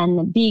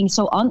 and being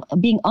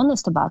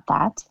honest about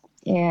that.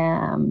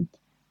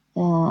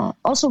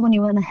 Also, when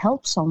you want to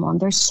help someone,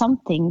 there's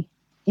something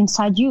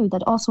inside you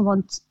that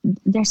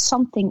there's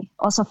something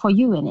also for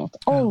you in it,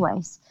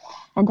 always.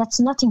 And that's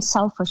nothing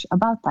selfish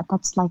about that.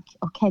 That's like,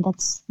 okay,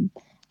 that's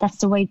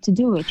the way to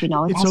do it. It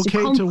has to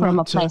come from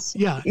a place.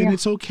 And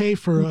it's okay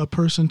for a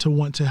person to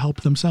want to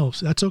help themselves.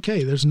 That's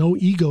okay. There's no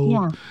ego.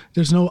 Yeah.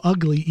 There's no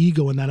ugly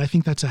ego in that. I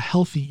think that's a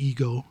healthy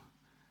ego.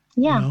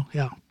 Yeah.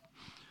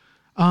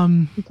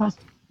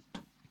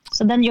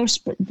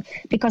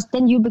 Because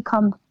then you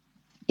become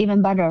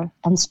even better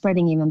and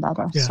spreading even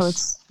better. Yes. So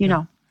it's,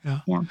 Yeah.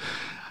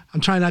 I'm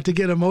trying not to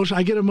get emotional.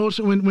 I get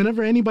emotional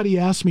whenever anybody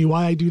asks me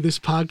why I do this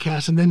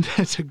podcast, and then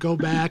to go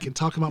back and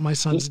talk about my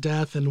son's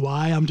death and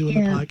why I'm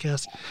doing the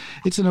podcast.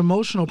 It's an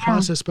emotional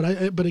process,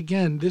 but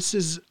again,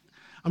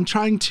 I'm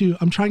trying to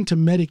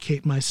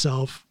medicate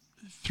myself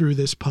through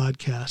this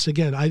podcast.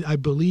 Again, I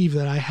believe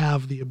that I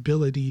have the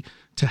ability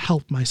to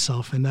help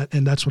myself, and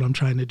that's what I'm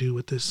trying to do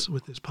with this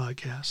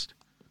podcast.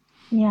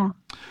 Yeah.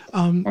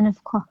 And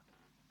of course.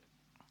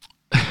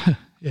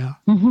 Yeah.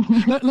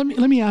 let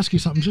me ask you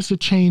something, just to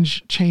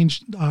change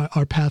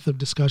our path of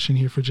discussion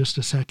here for just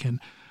a second.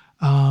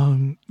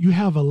 You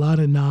have a lot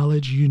of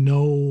knowledge.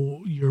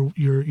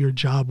 Your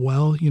job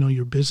well.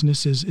 Your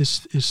business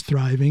is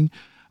thriving.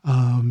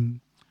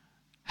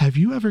 Have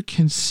you ever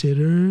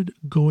considered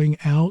going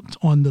out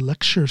on the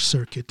lecture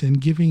circuit and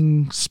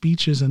giving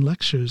speeches and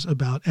lectures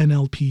about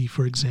NLP,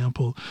 for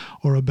example,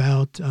 or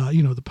about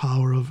the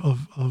power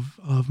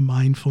of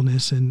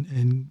mindfulness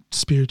and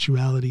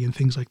spirituality and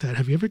things like that?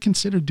 Have you ever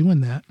considered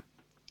doing that?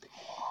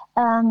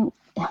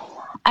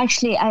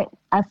 Actually, I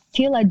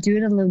feel I do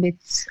it a little bit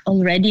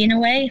already in a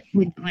way,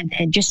 with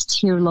just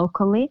here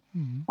locally.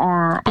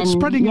 But and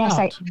spreading it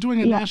out,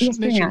 doing a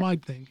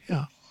nationwide thing.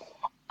 Yeah.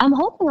 I'm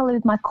hoping a little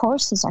bit my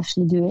courses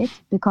actually do it,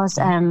 because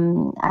I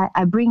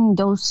bring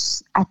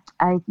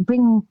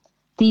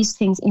these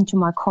things into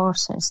my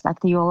courses, like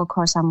the yoga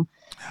course I'm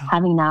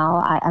having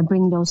now. I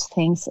bring those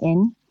things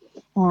in,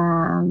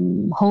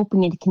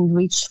 hoping it can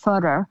reach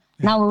further.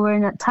 Yeah. Now we're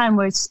in a time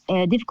where it's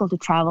difficult to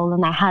travel,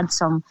 and I had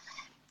some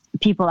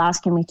people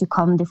asking me to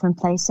come different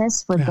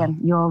places with the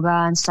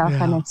yoga and stuff,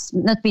 and it's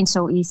not been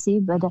so easy.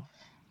 But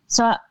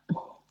so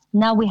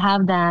now we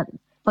have that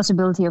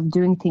possibility of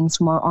doing things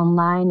more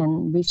online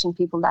and reaching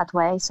people that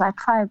way. So I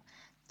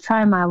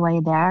try my way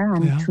there,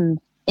 and through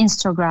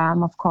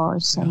Instagram, of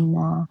course.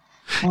 Yeah.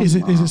 And is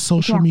it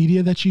social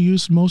media that you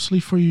use mostly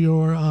for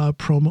your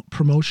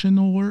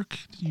promotional work?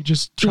 You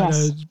just try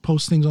to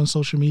post things on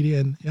social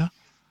media, and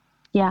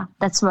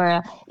that's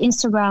where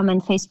Instagram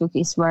and Facebook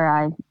is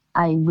where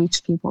I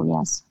reach people.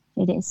 Yes,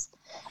 it is.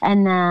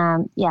 And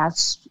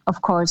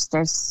of course,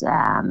 there's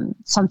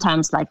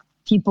sometimes like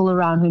people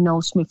around who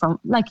knows me from,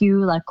 like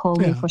you, like call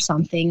me for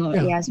something, or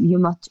you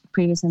met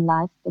previous in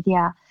life. But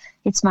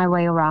it's my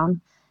way around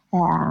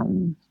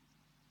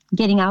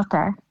getting out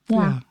there.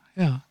 Yeah.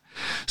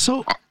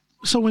 So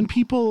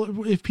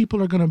if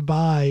people are going to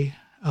buy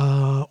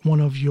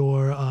one of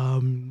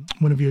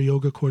your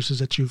yoga courses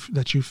that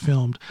you've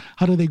filmed,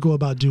 how do they go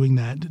about doing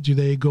that? Do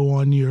they go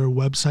on your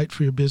website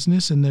for your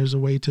business and there's a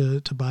way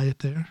to buy it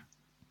there?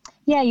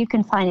 Yeah, you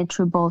can find it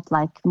through both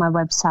like my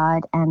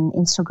website and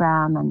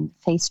Instagram and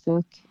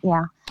Facebook.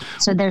 Yeah.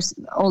 So there's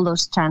all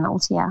those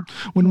channels. Yeah.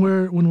 When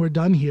we're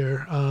done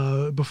here,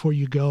 before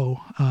you go,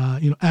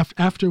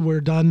 after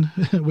we're done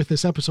with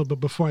this episode,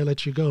 but before I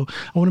let you go,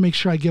 I want to make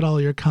sure I get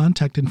all your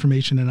contact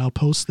information and I'll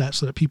post that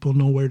so that people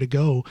know where to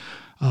go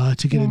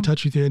to get in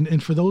touch with you.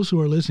 And for those who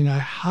are listening, I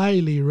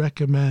highly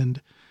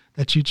recommend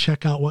that you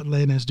check out what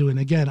Lena is doing.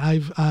 Again,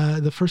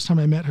 the first time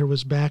I met her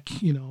was back,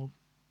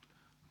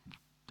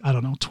 I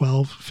don't know,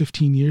 12,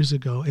 15 years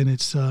ago. And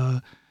it's,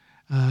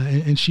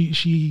 and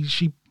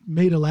she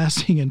made a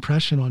lasting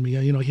impression on me.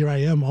 Here I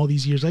am all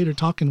these years later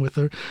talking with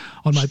her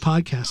on my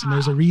podcast, and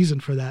there's a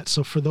reason for that.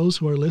 So for those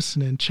who are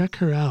listening, check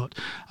her out.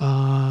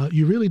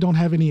 You really don't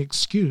have any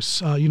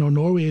excuse.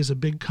 Norway is a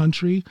big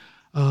country.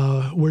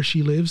 Where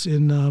she lives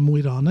in Mo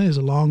i Rana is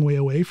a long way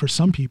away for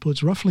some people.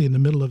 It's roughly in the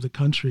middle of the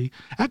country.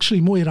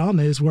 Actually, Mo i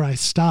Rana is where I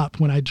stop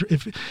when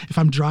if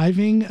I'm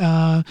driving.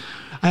 I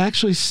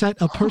actually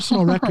set a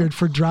personal record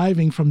for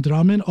driving from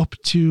Drammen up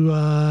to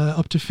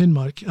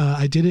Finnmark.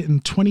 I did it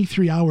in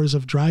 23 hours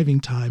of driving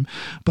time,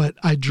 but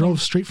I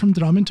drove straight from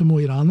Drammen to Mo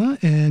i Rana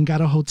and got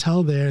a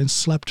hotel there and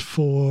slept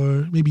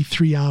for maybe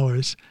 3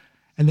 hours.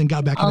 And then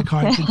got back in the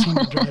car and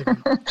continued driving.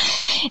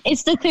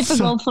 It's the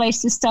typical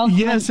place to stop.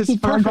 Yes, it's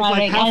perfect.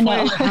 Like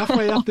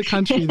halfway up the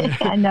country there.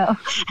 I know.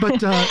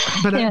 But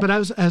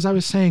as I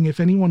was saying,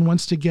 if anyone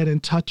wants to get in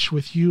touch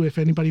with you, if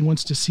anybody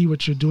wants to see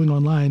what you're doing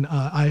online,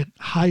 I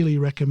highly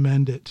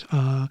recommend it.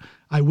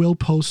 I will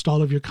post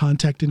all of your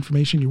contact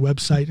information, your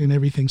website, and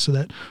everything, so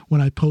that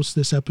when I post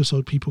this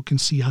episode, people can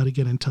see how to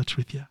get in touch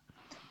with you.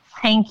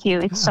 Thank you.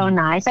 It's so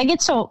nice. I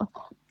get so.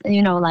 I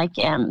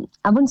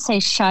wouldn't say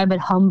shy, but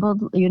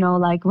humbled,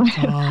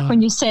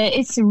 when you say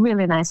it's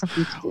really nice of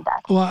you to do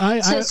that.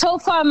 Well, so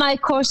far my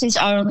courses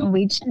are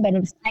Norwegian, but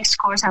the next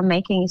course I'm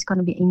making is going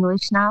to be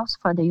English now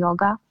for the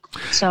yoga.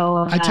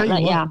 So I tell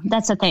you what,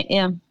 that's the thing.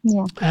 Yeah.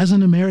 As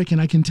an American,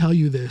 I can tell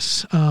you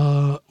this: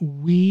 if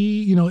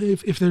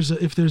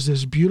there's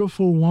this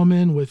beautiful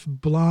woman with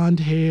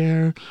blonde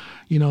hair,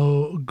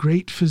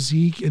 great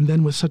physique, and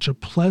then with such a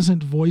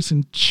pleasant voice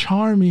and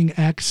charming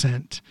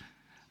accent.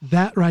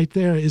 That right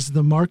there is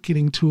the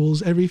marketing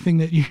tools, everything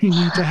that you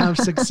need to have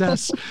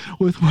success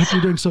with what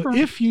you're doing. So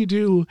if you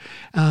do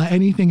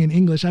anything in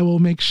English, I will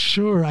make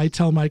sure I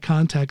tell my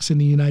contacts in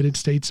the United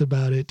States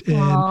about it.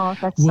 And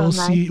we'll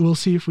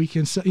see if we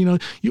can,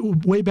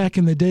 way back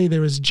in the day, there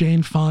was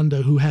Jane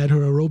Fonda who had her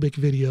aerobic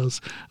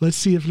videos. Let's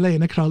see if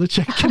Lena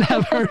Kralicek can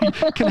have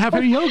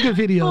her yoga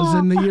videos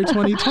in the year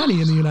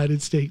 2020 in the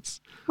United States.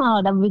 Oh,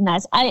 that would be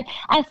nice. I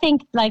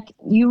think like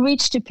you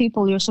reach the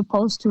people you're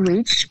supposed to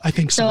reach. I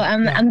think so. So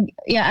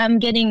I'm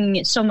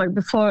getting so much.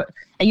 Before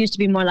I used to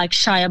be more like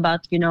shy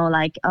about, do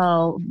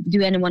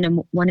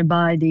anyone want to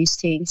buy these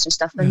things and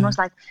stuff. But most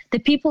like the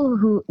people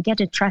who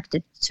get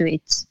attracted to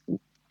it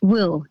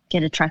will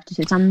get attracted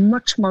to it. I'm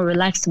much more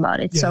relaxed about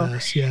it.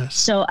 Yes.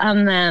 So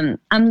I'm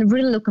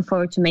really looking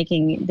forward to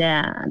making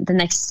the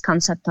next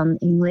concept on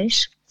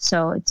English.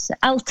 So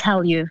I'll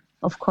tell you.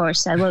 Of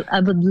course, I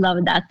would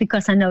love that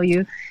because I know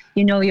your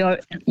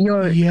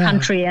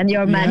country and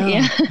your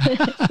man.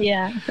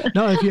 Yeah.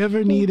 No, if you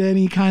ever need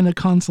any kind of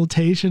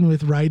consultation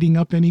with writing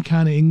up any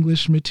kind of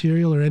English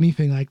material or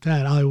anything like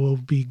that, I will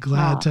be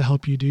glad to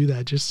help you do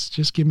that.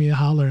 Just give me a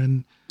holler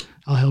and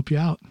I'll help you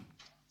out.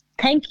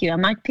 Thank you. I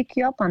might pick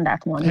you up on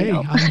that one. Hey,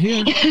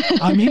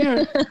 I'm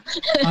here.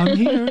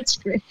 That's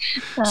great.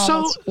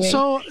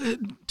 So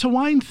to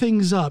wind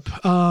things up,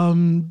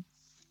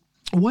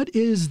 what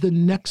is the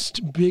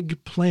next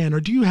big plan, or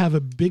do you have a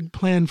big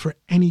plan for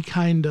any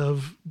kind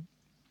of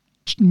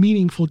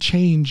meaningful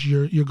change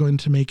you're going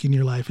to make in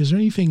your life? Is there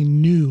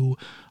anything new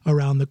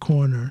around the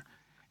corner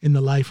in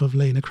the life of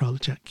Lena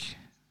Kralicek?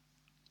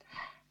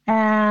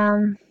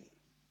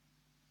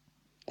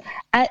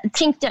 I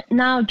think that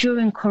now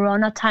during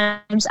Corona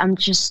times, I'm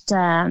just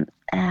not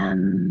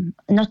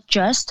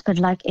just, but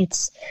like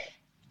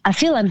I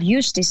feel I've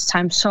used this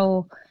time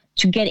so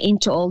to get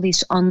into all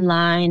this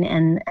online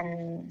and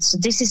so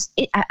this is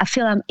it. I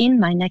feel I'm in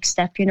my next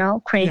step,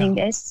 creating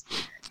this,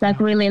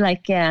 really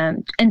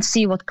and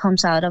see what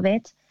comes out of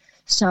it.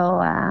 So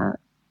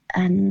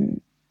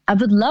and I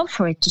would love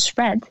for it to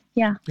spread.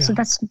 Yeah. So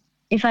that's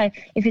if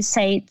it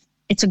say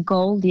it's a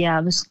goal. Yeah,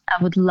 I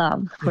would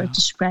love for it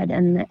to spread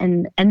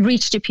and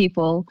reach the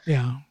people.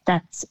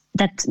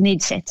 That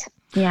needs it.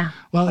 Yeah.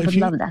 Well, I would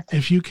love that.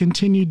 If you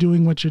continue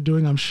doing what you're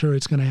doing, I'm sure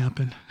it's going to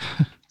happen.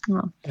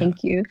 Oh,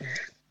 thank you.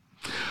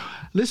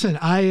 Listen,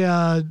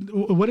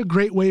 what a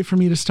great way for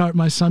me to start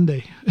my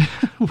Sunday.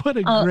 What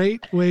a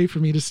great way for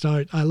me to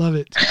start. I love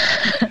it.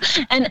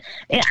 And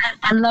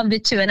I loved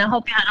it too. And I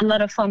hope you had a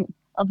lot of fun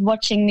of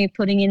watching me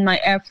putting in my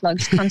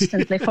earplugs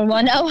constantly for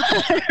 1 hour.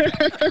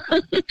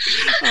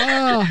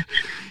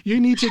 You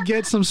need to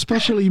get some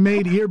specially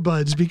made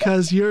earbuds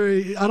because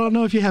I don't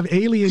know if you have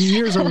alien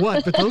ears or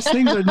what, but those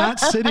things are not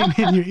sitting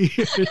in your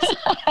ears.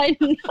 I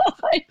know.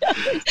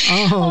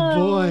 Oh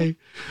boy.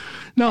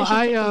 No,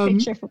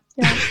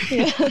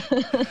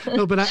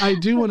 no, but I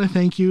do want to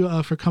thank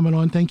you for coming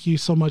on. Thank you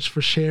so much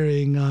for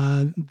sharing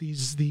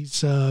these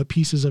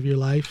pieces of your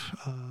life.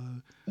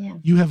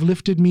 You have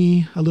lifted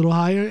me a little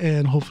higher,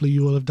 and hopefully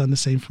you will have done the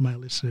same for my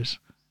listeners.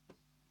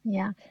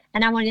 Yeah.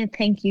 And I want to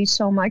thank you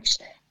so much.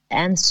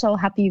 I'm so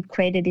happy you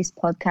created this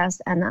podcast,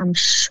 and I'm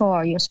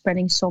sure you're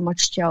spreading so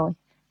much joy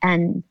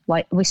and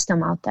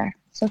wisdom out there.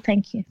 So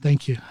thank you.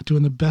 Thank you.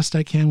 Doing the best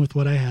I can with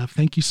what I have.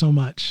 Thank you so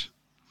much.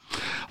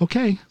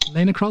 Okay.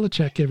 Lena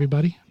Kralicek,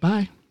 everybody.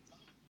 Bye.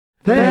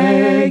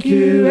 Thank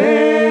you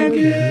and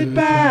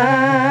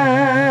goodbye.